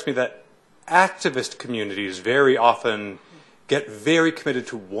 it strikes me that activist communities very often get very committed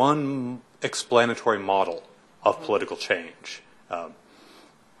to one explanatory model of political change.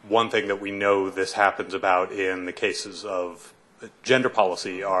 One thing that we know this happens about in the cases of gender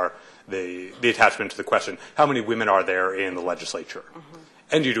policy are the attachment to the question, how many women are there in the legislature?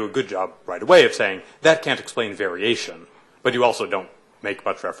 And you do a good job right away of saying, that can't explain variation, but you also don't make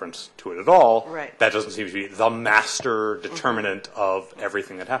much reference to it at all. Right. That doesn't seem to be the master determinant of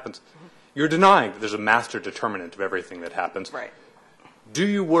everything that happens. You're denying that there's a master determinant of everything that happens. Right. Do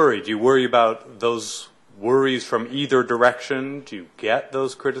you worry? Do you worry about those worries from either direction? Do you get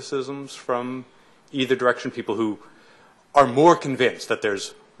those criticisms from either direction? People who are more convinced that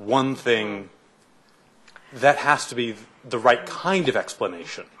there's one thing that has to be the right kind of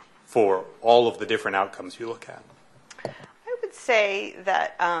explanation for all of the different outcomes you look at? I would say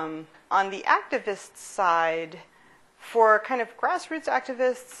that on the activist side, for kind of grassroots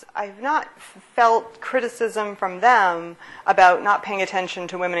activists, I've not felt criticism from them about not paying attention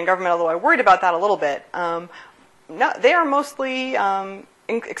to women in government, although I worried about that a little bit. No, they are mostly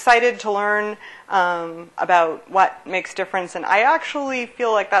excited to learn about what makes difference, and I actually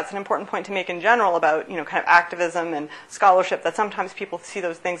feel like that's an important point to make in general about, kind of activism and scholarship, that sometimes people see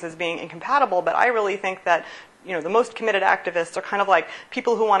those things as being incompatible, but I really think that the most committed activists are kind of like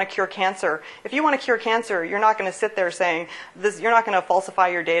people who want to cure cancer. If you want to cure cancer, you're not going to sit there saying this. You're not going to falsify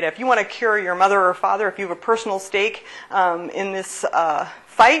your data. If you want to cure your mother or father, if you have a personal stake in this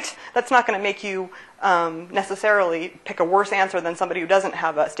fight, that's not going to make you necessarily pick a worse answer than somebody who doesn't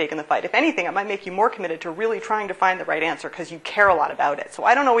have a stake in the fight. If anything, it might make you more committed to really trying to find the right answer because you care a lot about it. So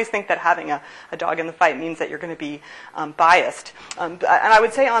I don't always think that having a dog in the fight means that you're going to be biased. And I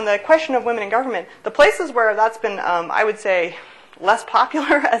would say on the question of women in government, the places where that's been, I would say, less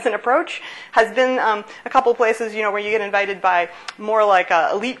popular as an approach has been a couple places, where you get invited by more like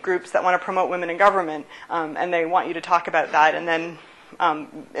elite groups that want to promote women in government, and they want you to talk about that, and then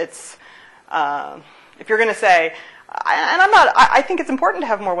it's if you're going to say, I think it's important to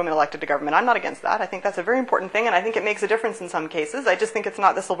have more women elected to government. I'm not against that. I think that's a very important thing, and I think it makes a difference in some cases. I just think it's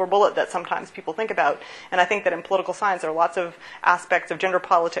not the silver bullet that sometimes people think about. And I think that in political science, there are lots of aspects of gender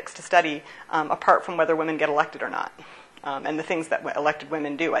politics to study apart from whether women get elected or not. And the things that elected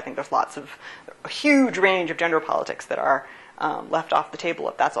women do. I think there's a huge range of gender politics that are left off the table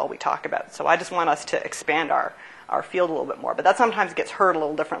if that's all we talk about. So I just want us to expand our field a little bit more. But that sometimes gets heard a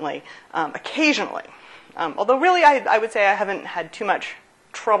little differently occasionally. Although really I would say I haven't had too much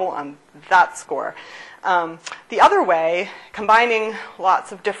trouble on that score. The other way, combining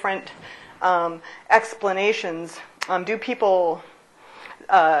lots of different explanations, do people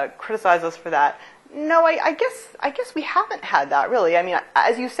criticize us for that? No, I guess we haven't had that really. I mean,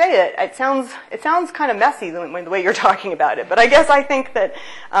 as you say it, it sounds kind of messy the way you're talking about it. But I guess I think that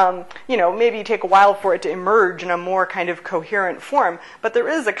maybe take a while for it to emerge in a more kind of coherent form. But there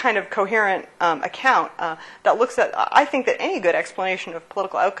is a kind of coherent account that looks at. I think that any good explanation of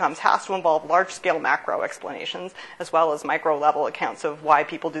political outcomes has to involve large-scale macro explanations as well as micro-level accounts of why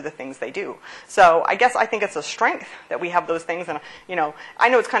people do the things they do. So I guess I think it's a strength that we have those things. And I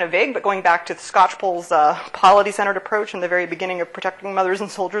know it's kind of vague, but going back to the Scotch polity-centered approach in the very beginning of Protecting Mothers and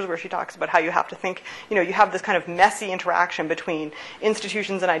Soldiers, where she talks about how you have to think, you have this kind of messy interaction between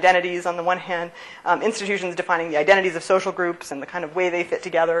institutions and identities on the one hand, institutions defining the identities of social groups and the kind of way they fit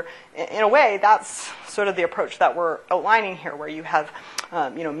together. In a way, that's sort of the approach that we're outlining here, where you have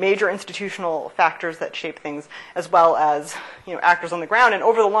major institutional factors that shape things, as well as actors on the ground. And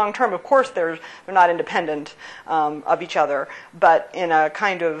over the long term, of course, they're not independent of each other, but in a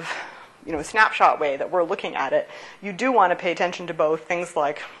kind of snapshot way that we're looking at it, you do want to pay attention to both things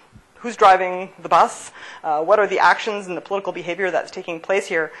like who's driving the bus, what are the actions and the political behavior that's taking place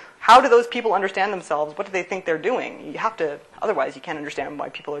here, how do those people understand themselves, what do they think they're doing? You have to, otherwise you can't understand why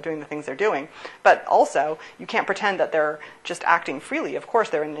people are doing the things they're doing. But also, you can't pretend that they're just acting freely. Of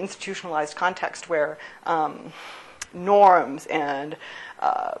course, they're in an institutionalized context where norms and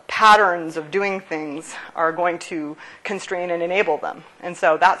patterns of doing things are going to constrain and enable them. And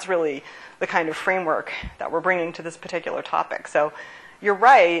so that's really the kind of framework that we're bringing to this particular topic. So you're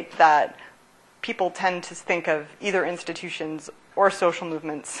right that people tend to think of either institutions or social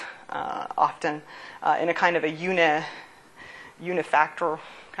movements often in a kind of a unifactor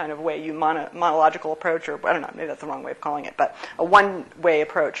kind of way, monological approach, or I don't know, maybe that's the wrong way of calling it, but a one-way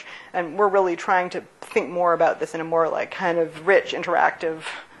approach. And we're really trying to think more about this in a more like kind of rich, interactive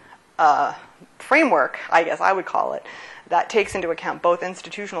framework, I guess I would call it, that takes into account both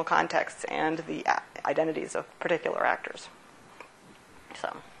institutional contexts and the identities of particular actors.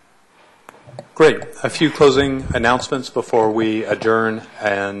 So. Great. A few closing announcements before we adjourn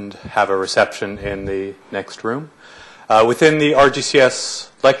and have a reception in the next room. Within the RGCS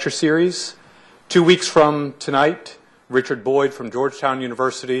lecture series, 2 weeks from tonight, Richard Boyd from Georgetown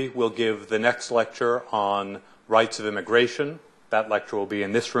University will give the next lecture on rights of immigration. That lecture will be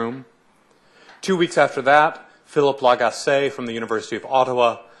in this room. 2 weeks after that, Philip Lagacé from the University of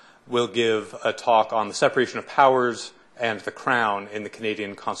Ottawa will give a talk on the separation of powers and the Crown in the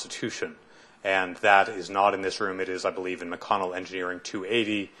Canadian Constitution. And that is not in this room. It is, I believe, in McConnell Engineering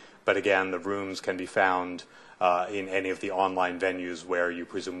 280. But again, the rooms can be found in any of the online venues where you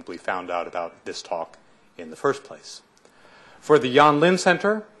presumably found out about this talk in the first place. For the Jan Lin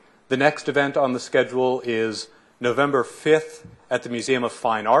Center, the next event on the schedule is November 5th at the Museum of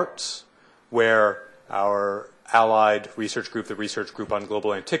Fine Arts, where our allied research group, the Research Group on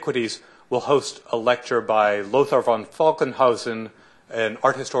Global Antiquities, will host a lecture by Lothar von Falkenhausen, an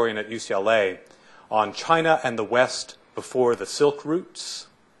art historian at UCLA, on China and the West before the Silk Routes.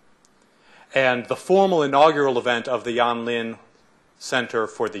 And the formal inaugural event of the Jan Lin Center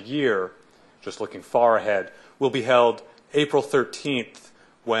for the year, just looking far ahead, will be held April 13th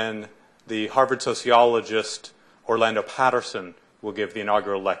when the Harvard sociologist Orlando Patterson will give the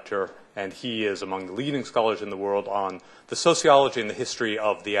inaugural lecture, and he is among the leading scholars in the world on the sociology and the history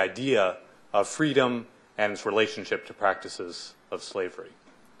of the idea of freedom and its relationship to practices of slavery.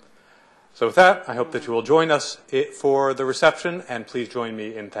 So with that, I hope that you will join us for the reception, and please join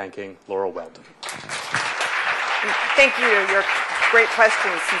me in thanking Laurel Weldon. Thank you. Your great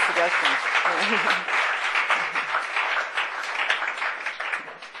questions and suggestions.